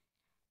pity.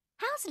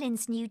 How's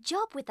Lynn's new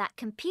job with that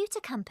computer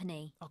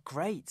company? Oh,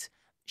 great.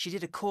 She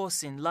did a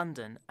course in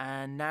London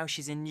and now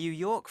she's in New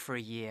York for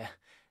a year.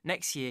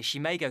 Next year she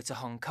may go to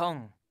Hong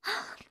Kong.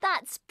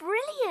 That's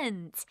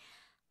brilliant.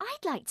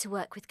 I'd like to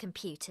work with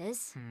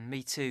computers.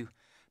 Me too.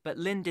 But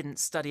Lynn didn't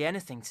study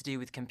anything to do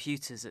with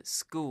computers at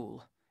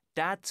school.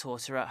 Dad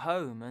taught her at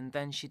home and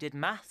then she did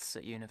maths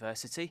at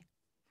university.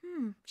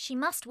 She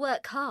must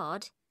work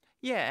hard.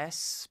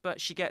 Yes, but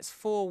she gets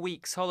 4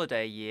 weeks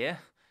holiday a year.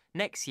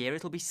 Next year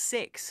it'll be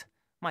 6.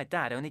 My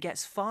dad only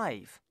gets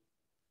 5.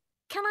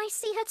 Can I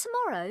see her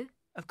tomorrow?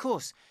 Of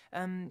course.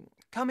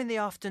 Come in the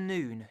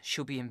afternoon.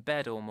 She'll be in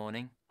bed all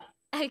morning.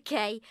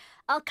 OK,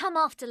 I'll come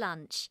after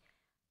lunch.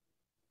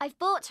 I've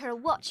bought her a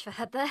watch for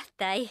her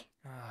birthday.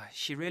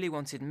 She really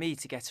wanted me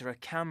to get her a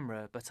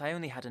camera, but I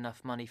only had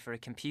enough money for a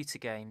computer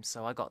game,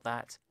 so I got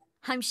that.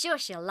 I'm sure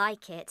she'll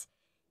like it.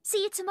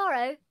 See you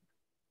tomorrow.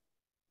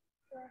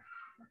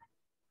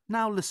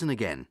 Now listen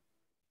again.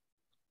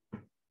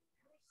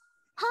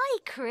 Hi,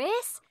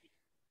 Chris.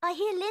 I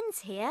hear Lynn's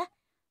here.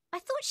 I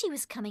thought she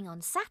was coming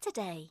on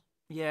Saturday.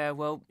 Yeah,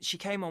 well, she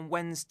came on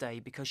Wednesday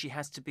because she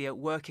has to be at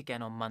work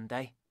again on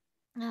Monday.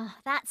 Oh,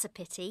 that's a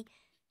pity.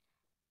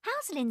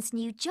 How's Lynn's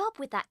new job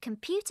with that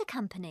computer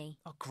company?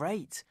 Oh,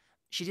 great.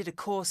 She did a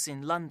course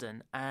in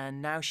London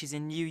and now she's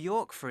in New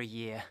York for a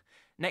year.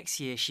 Next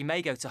year she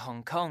may go to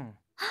Hong Kong.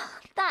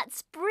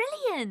 That's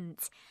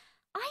brilliant.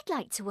 I'd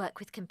like to work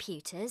with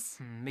computers.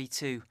 Me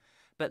too.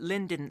 But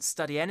Lynn didn't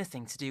study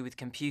anything to do with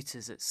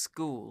computers at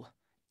school.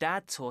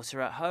 Dad taught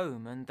her at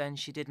home and then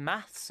she did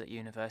maths at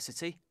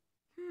university.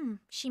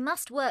 She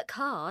must work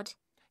hard.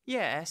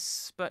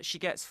 Yes, but she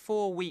gets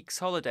 4 weeks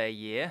holiday a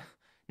year.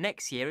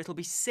 Next year it'll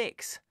be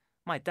 6.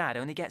 My dad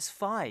only gets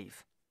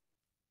 5.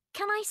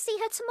 Can I see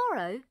her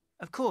tomorrow?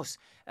 Of course.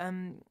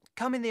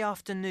 Come in the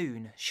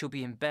afternoon. She'll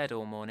be in bed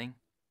all morning.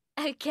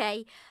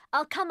 OK,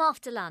 I'll come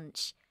after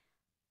lunch.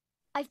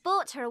 I've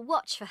bought her a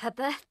watch for her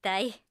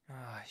birthday.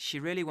 She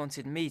really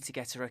wanted me to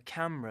get her a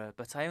camera,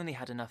 but I only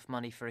had enough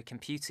money for a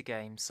computer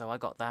game, so I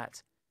got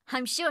that.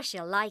 I'm sure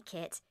she'll like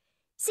it.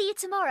 See you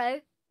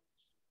tomorrow.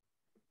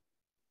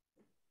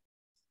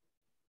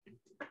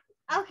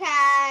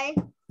 Okay.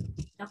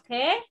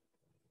 Okay?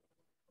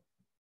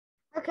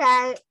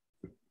 Okay.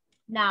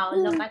 Now,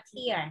 look at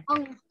here.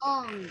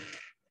 On.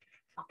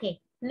 Okay.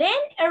 Lynn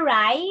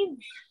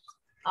arrived,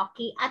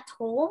 at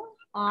home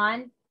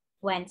on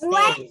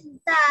Wednesday.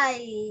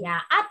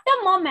 Yeah. At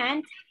the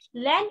moment,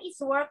 Lynn is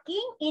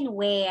working in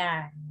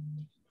where?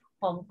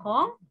 Hong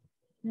Kong,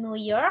 New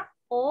York,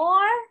 or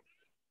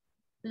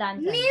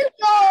London? New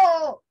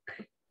York.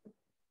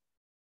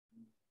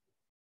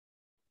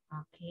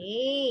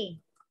 Okay.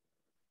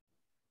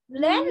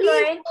 Lynn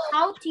learned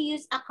how to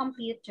use a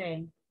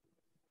computer.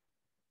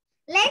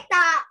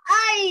 Letter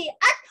I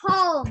at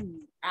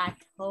home. At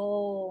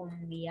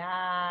home,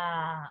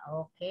 yeah.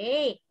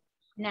 Okay.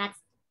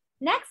 Next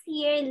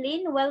year,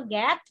 Lynn will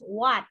get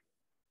what?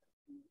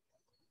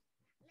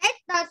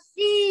 Letter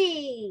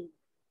C.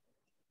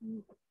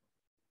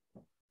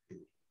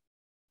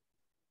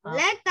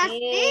 Letter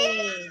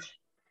C.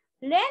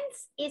 Lynn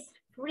is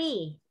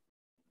free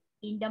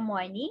in the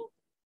morning,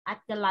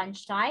 at the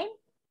lunchtime,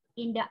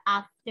 in the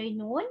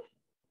afternoon,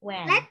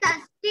 when?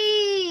 Letter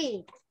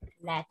C.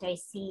 Letter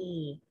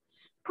C.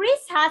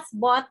 Chris has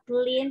bought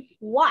Lynn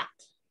what?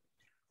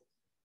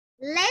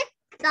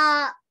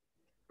 Letter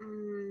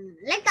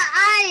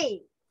I.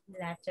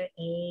 Letter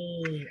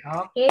A.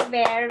 Okay,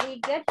 very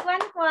good,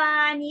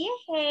 Kwan.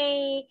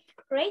 Yay!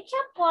 Great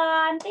job,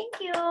 Kwan. Thank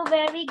you.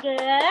 Very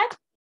good.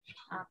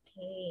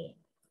 Okay.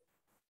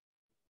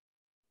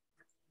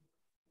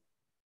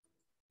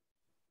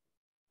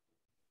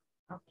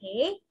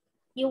 Okay.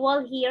 You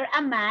will hear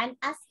a man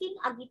asking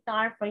a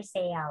guitar for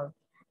sale.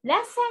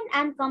 Lesson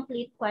and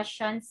complete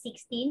questions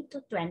 16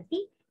 to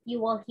 20. You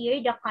will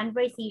hear the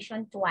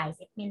conversation twice.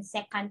 It means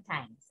second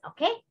times.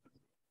 Okay?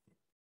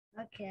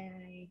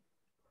 Okay.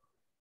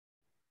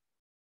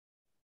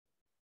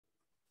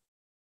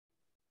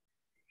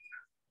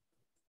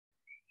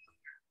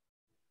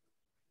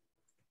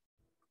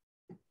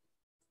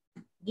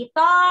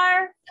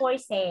 Guitar for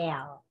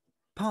sale.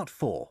 Part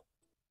 4.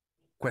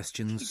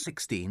 Questions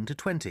 16 to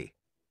 20.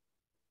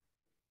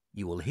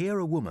 You will hear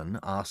a woman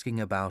asking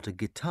about a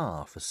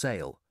guitar for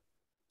sale.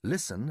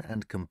 Listen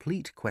and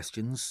complete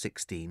questions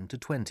 16 to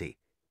 20.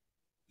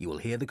 You will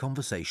hear the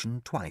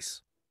conversation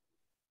twice.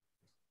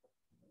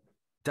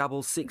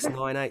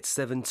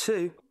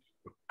 669872.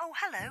 Oh,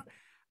 hello.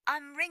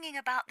 I'm ringing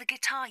about the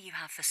guitar you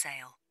have for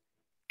sale.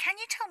 Can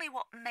you tell me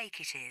what make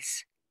it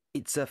is?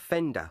 It's a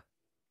Fender.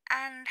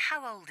 And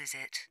how old is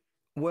it?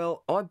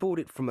 Well, I bought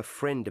it from a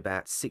friend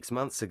about 6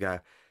 months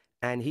ago,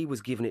 and he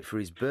was given it for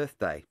his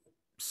birthday.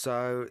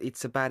 So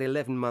it's about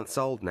 11 months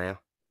old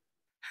now.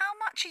 How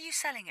much are you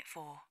selling it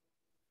for?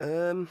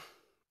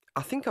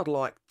 I think I'd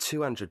like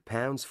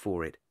 £200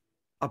 for it.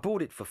 I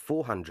bought it for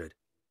 400.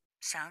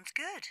 Sounds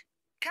good.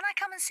 Can I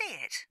come and see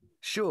it?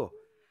 Sure.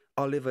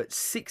 I live at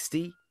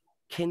 60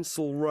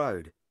 Kensal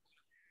Road.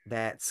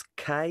 That's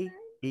Kensal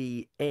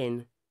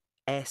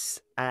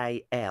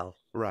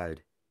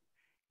Road.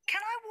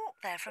 Can I walk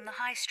there from the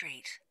high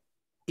street?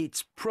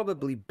 It's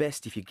probably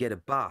best if you get a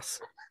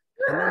bus.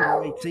 The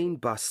number 18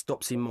 bus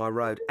stops in my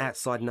road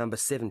outside number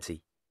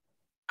 70.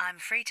 I'm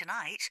free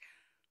tonight.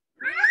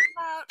 Would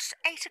about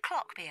 8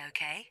 o'clock be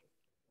okay?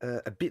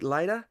 A bit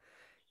later?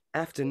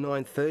 After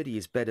 9:30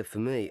 is better for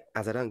me,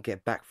 as I don't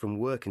get back from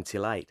work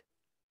until 8.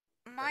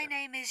 My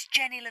name is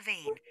Jenny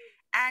Levine,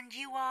 and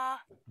you are...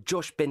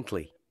 Josh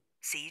Bentley.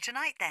 See you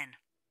tonight then.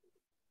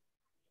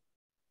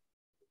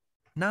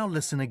 Now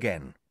listen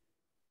again.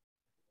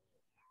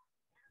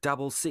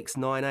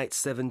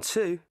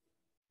 669872.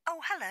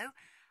 Oh, hello.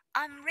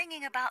 I'm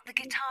ringing about the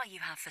guitar you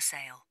have for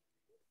sale.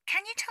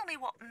 Can you tell me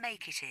what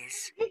make it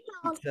is?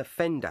 It's a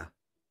Fender.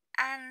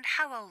 And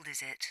how old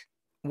is it?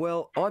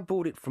 Well, I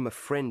bought it from a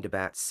friend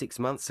about 6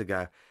 months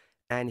ago,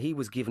 and he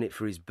was given it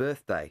for his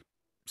birthday.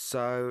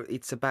 So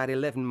it's about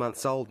 11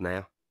 months old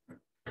now.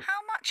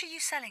 How much are you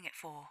selling it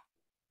for?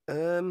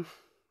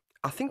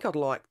 I think I'd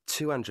like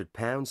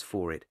 £200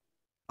 for it.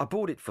 I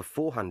bought it for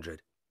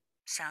 400.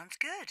 Sounds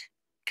good.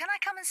 Can I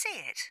come and see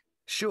it?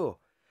 Sure.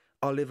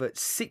 I live at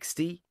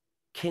 60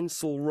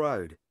 Kensal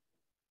Road.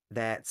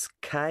 That's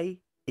Kensal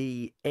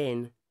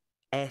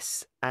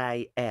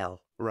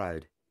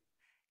Road.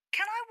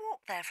 Can I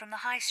walk there from the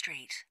high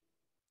street?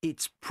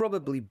 It's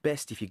probably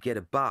best if you get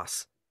a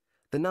bus.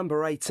 The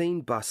number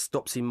 18 bus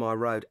stops in my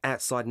road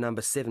outside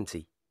number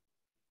 70.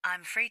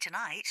 I'm free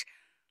tonight.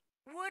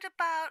 Would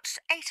about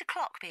 8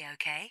 o'clock be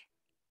okay?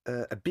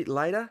 A bit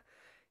later?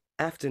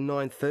 After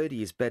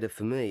 9:30 is better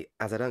for me,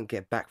 as I don't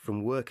get back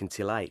from work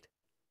until 8.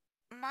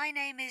 My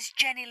name is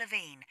Jenny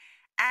Levine,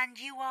 and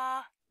you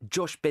are...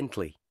 Josh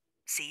Bentley.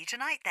 See you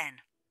tonight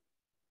then.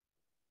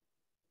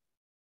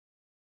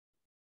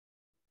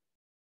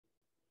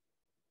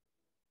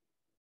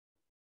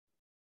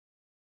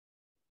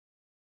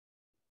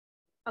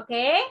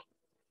 Okay?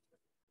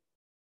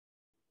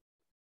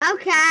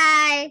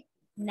 Okay.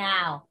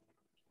 Now,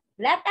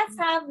 let us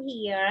have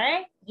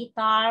here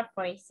guitar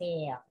for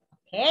sale.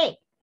 Okay.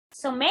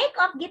 So make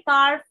of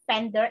guitar,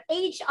 Fender,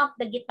 age of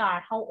the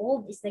guitar. How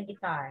old is the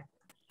guitar?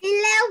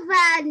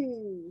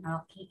 11.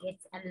 Okay,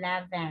 it's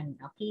 11.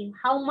 Okay,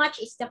 how much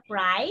is the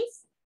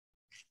price?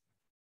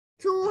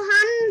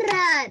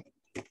 200.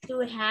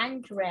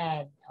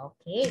 200.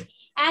 Okay.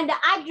 And the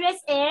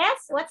address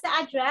is, what's the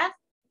address?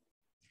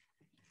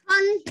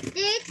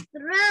 26th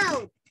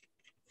Road.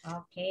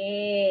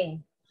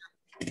 Okay.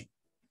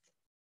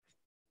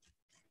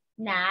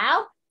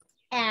 Now,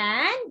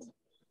 and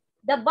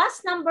the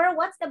bus number,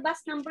 what's the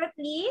bus number,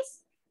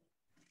 please?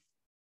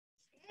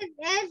 It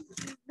is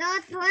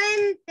the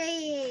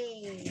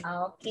 20.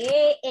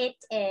 Okay, it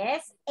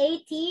is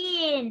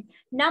 18.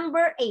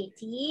 Number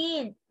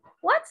 18.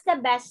 What's the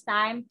best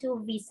time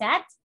to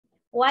visit?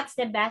 What's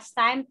the best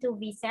time to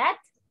visit?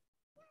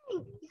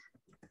 It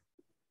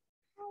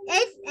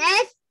is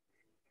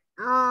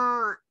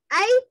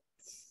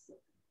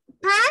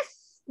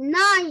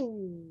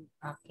 8:09.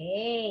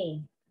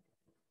 Okay.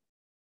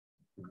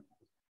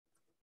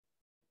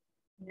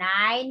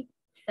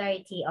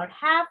 9:30 or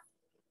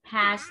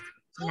 9:30.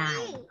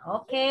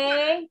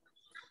 Okay.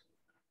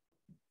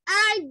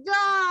 I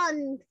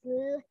don't.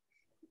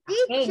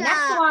 Okay,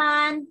 next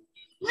one.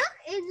 Look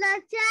in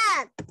the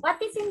chat.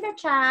 What is in the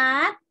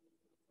chat?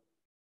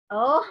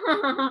 Oh,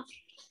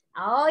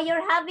 oh,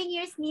 you're having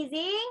your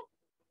sneezing?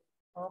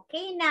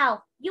 Okay,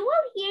 now you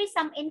will hear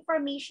some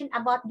information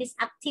about this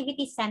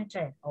activity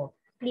center. Oh,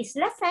 please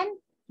listen.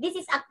 This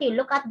is active.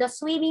 Look at the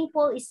swimming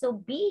pool is so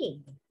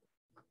big.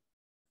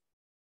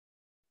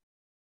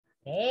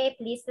 Okay,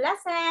 please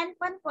listen.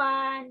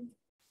 Kwan.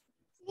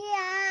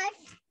 Yes.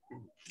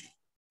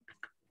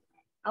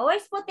 Oh,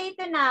 where's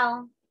potato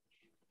now?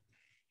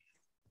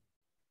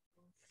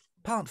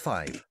 Part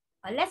 5.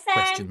 Oh, listen.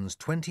 Questions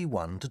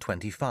 21 to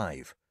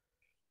 25.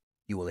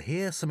 You will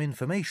hear some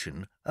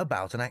information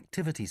about an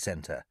activity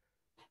centre.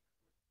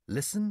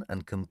 Listen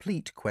and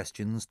complete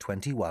questions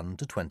 21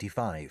 to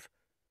 25.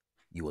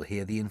 You will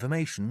hear the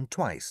information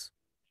twice.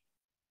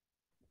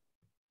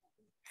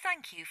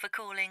 Thank you for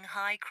calling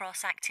High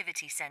Cross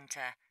Activity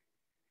Centre.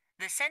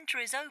 The centre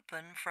is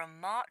open from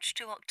March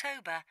to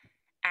October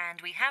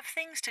and we have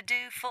things to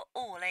do for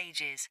all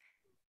ages.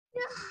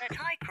 At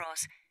High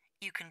Cross,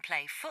 you can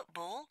play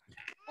football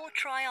or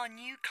try our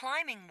new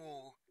climbing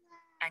wall,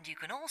 and you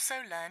can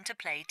also learn to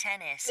play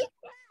tennis.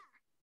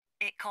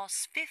 It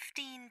costs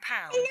 £15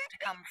 to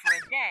come for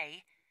a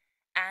day,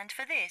 and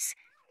for this,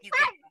 you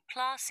get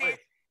classes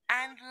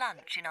and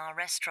lunch in our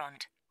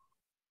restaurant.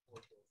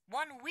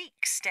 1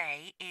 week's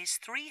stay is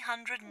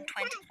 £325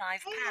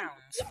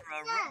 for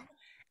a room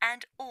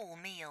and all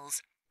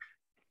meals.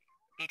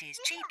 It is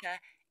cheaper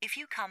if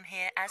you come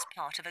here as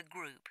part of a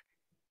group.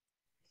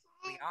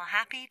 We are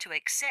happy to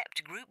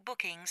accept group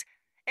bookings,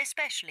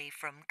 especially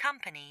from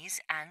companies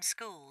and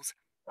schools.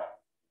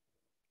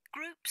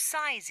 Group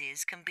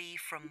sizes can be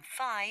from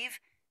 5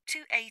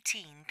 to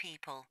 18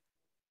 people.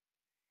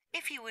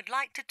 If you would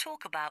like to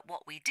talk about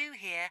what we do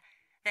here,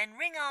 then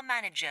ring our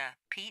manager,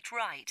 Pete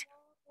Wright.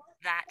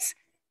 That's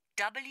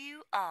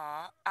WRIGHT.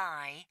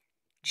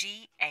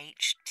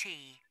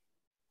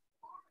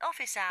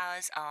 Office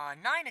hours are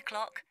 9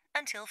 o'clock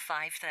until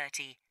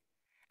 5:30,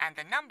 and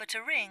the number to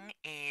ring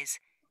is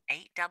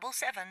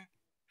 877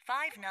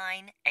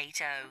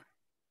 5980.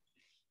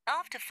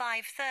 After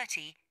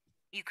 5:30,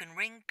 you can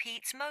ring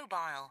Pete's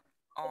mobile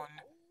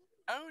on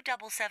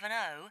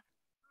 0770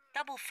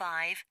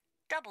 55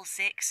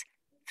 66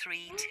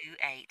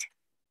 328.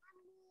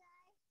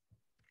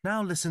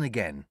 Now listen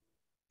again.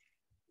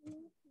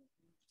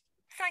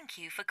 Thank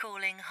you for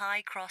calling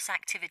High Cross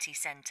Activity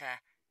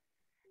Centre.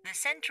 The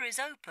centre is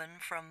open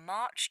from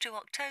March to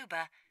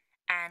October,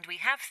 and we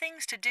have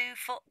things to do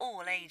for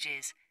all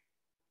ages.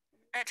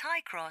 At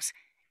High Cross,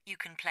 you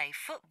can play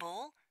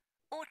football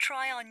or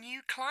try our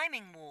new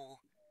climbing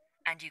wall,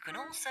 and you can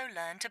also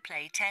learn to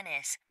play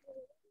tennis.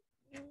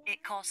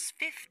 It costs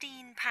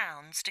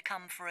 £15 to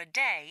come for a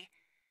day,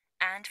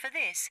 and for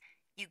this,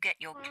 you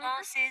get your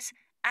classes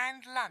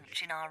and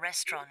lunch in our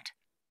restaurant.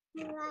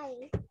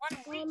 1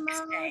 week's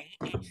stay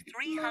is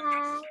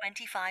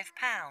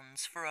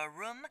 £325 for a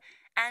room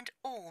and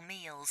all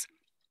meals.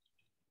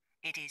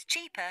 It is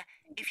cheaper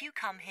if you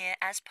come here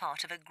as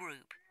part of a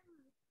group.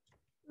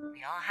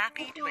 We are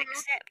happy to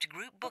accept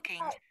group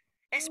bookings,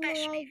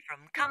 especially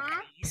from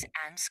companies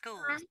and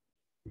schools.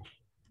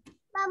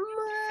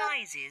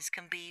 Sizes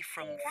can be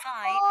from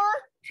 5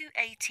 to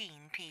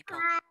 18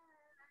 people.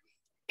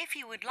 If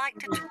you would like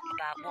to talk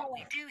about what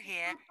we do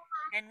here,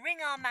 then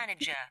ring our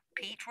manager,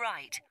 Pete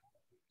Wright.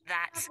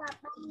 That's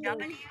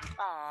WRIGHT.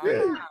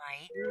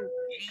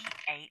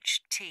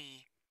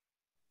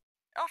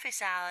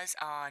 Office hours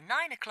are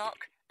 9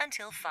 o'clock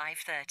until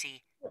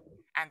 5:30,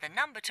 and the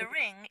number to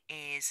ring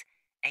is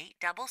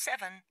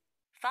 877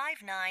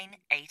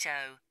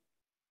 5980.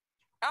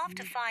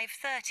 After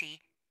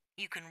 5:30,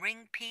 you can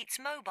ring Pete's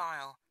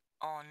mobile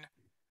on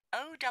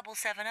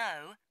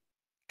 0770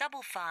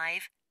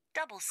 55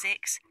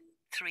 66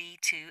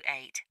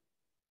 328.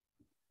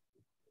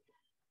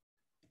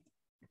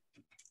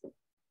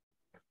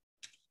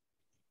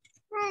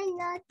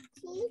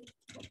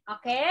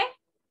 Okay?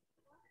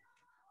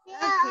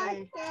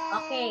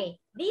 Okay.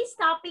 This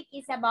topic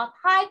is about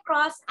High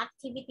Cross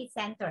Activity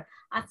Center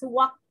as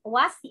what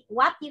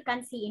you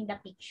can see in the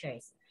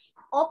pictures.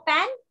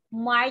 Open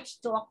March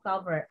to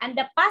October. And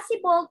the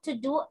possible to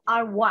do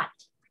are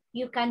what?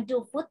 You can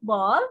do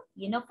football.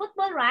 You know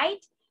football,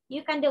 right?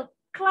 You can do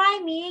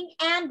climbing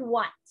and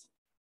what?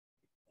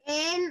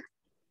 And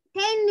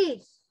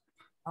tennis.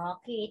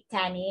 Okay,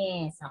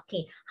 tennis.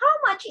 Okay. How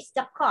much is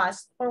the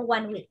cost for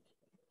 1 week?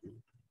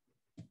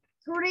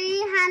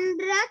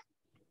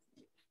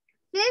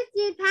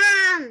 350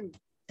 pounds.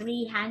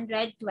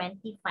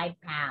 325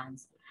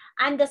 pounds.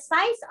 And the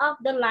size of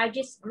the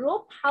largest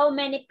group, how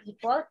many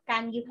people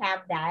can you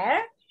have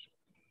there?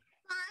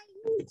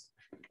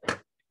 5.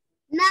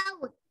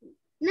 No.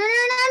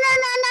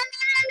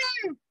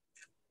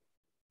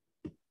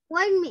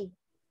 Wait me.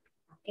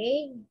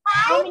 Okay.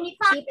 How many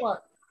people?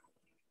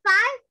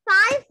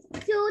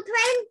 5 to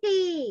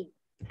 20.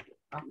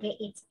 Okay,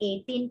 it's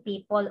 18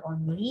 people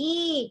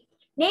only.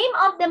 Name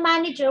of the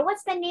manager.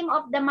 What's the name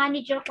of the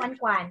manager, Kwan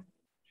Kwan?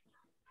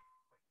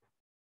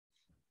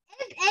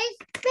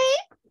 FHP.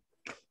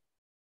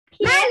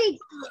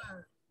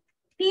 Manager.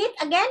 Pete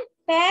again.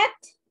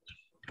 Pet.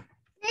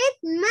 Pet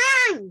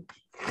man.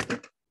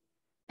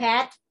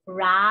 Pet.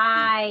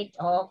 Right.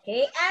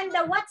 Okay. And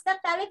what's the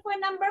telephone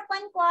number,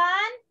 Kwan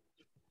Kwan?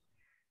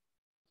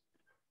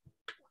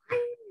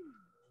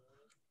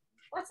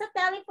 What's the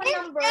telephone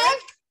number? 10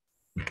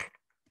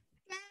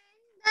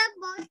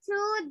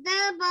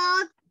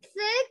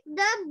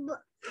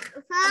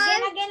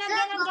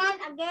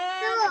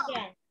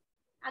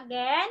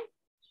 Again.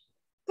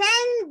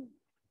 10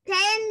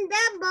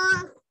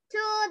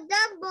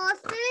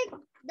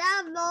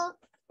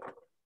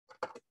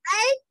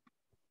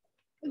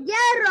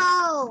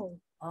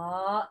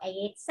 Oh,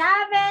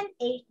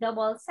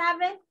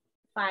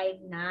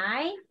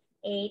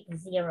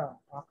 87-877-5980.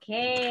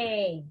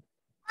 Okay.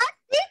 What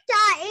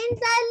teacher in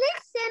the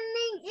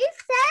listening is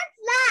said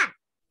that?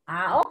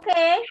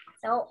 Okay.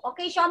 So,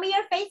 okay, show me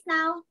your face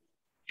now.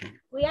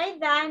 We are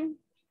done.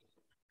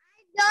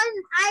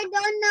 I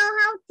don't know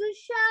how to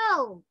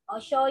show. Oh,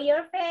 show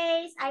your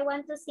face. I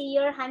want to see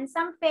your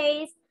handsome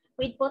face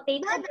with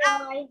potato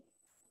boy.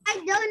 I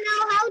don't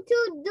know how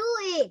to do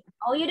it.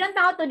 Oh, you don't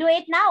know how to do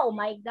it now? Oh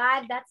my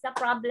God, that's the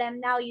problem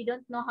now. You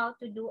don't know how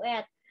to do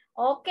it.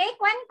 Okay,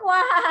 Kwan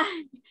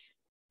Kwan.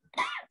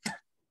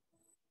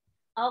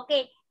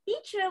 Okay,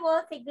 teacher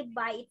will say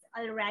goodbye. It's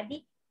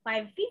already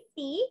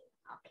 5:50.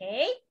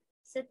 Okay,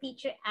 so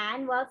teacher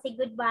Ann will say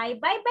goodbye.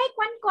 Bye-bye,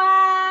 Kwan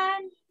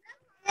Kwan.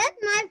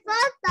 That's my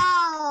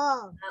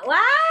photo.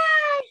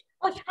 Wow!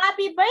 Oh,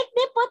 happy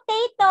birthday,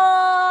 Potato.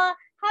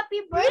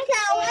 Happy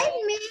birthday.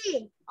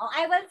 Me. Oh,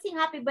 I will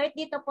sing happy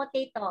birthday to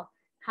Potato.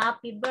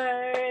 Happy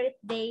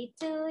birthday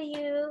to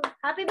you.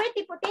 Happy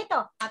birthday,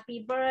 Potato.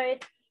 Happy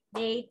birthday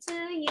birthday to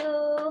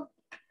you.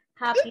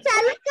 Happy Teacher,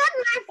 look at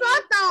my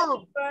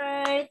photo.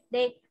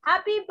 birthday.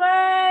 Happy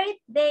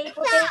birthday,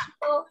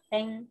 potato.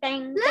 Teng,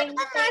 teng, Look teng, at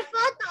my teng.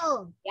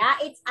 photo. Yeah,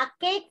 it's a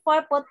cake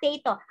for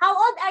potato. How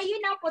old are you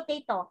now,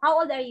 potato? How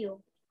old are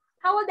you?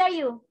 How old are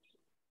you?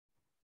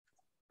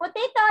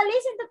 Potato,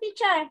 listen to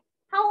teacher.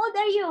 How old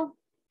are you?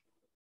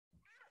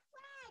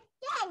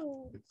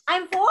 10.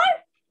 I'm 4?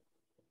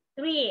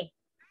 3.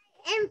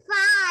 I'm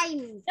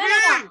 5.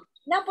 No.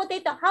 No,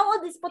 potato. How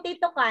old is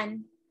potato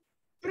can?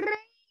 3.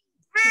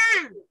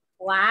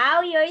 Wow,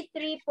 you're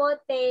 3,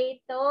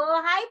 potato.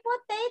 Hi,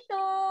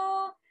 potato.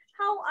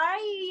 How are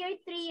you? You're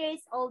 3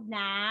 years old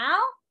now?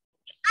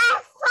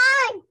 I'm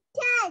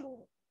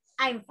 5'10".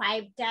 I'm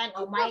 5'10".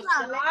 Oh my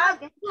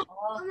God.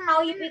 Oh,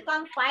 how you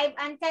become 5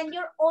 and 10?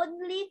 You're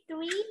only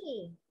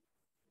 3.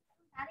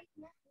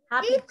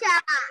 Happy Teacher,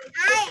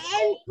 I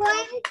am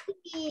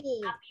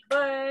 20. Happy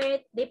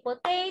birthday,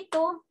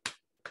 potato.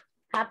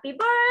 Happy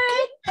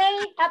birthday,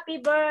 happy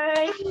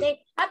birthday,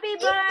 happy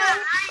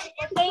birthday,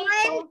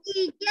 potato.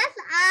 20 years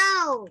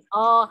old.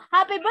 Oh,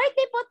 happy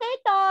birthday,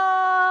 potato.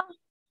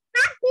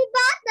 Happy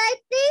birthday,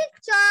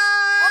 teacher.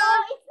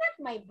 Oh, it's not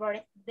my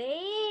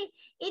birthday.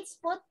 It's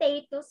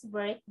potato's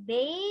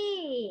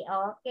birthday.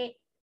 Okay.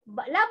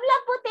 Love,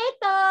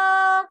 potato.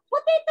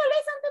 Potato,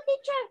 listen to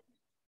teacher.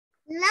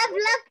 Love,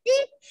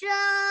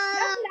 teacher.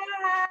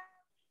 Love.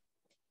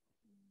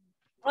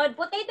 Oh,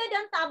 potato,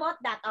 don't talk about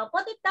that. Oh,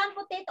 put it down,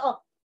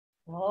 potato.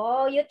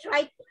 Oh, you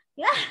tried.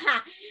 Yeah,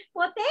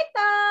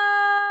 potato.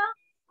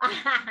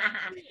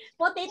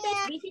 Potato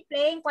is busy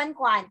playing Kwan.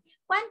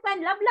 Love, Kwan.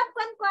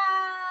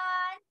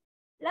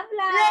 Love.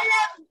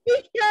 Love,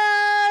 teacher.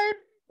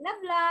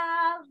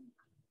 Love.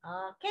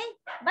 Okay,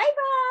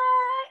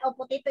 bye-bye. Oh,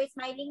 potato is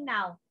smiling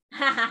now.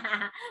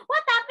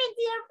 What happened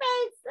to your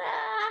face?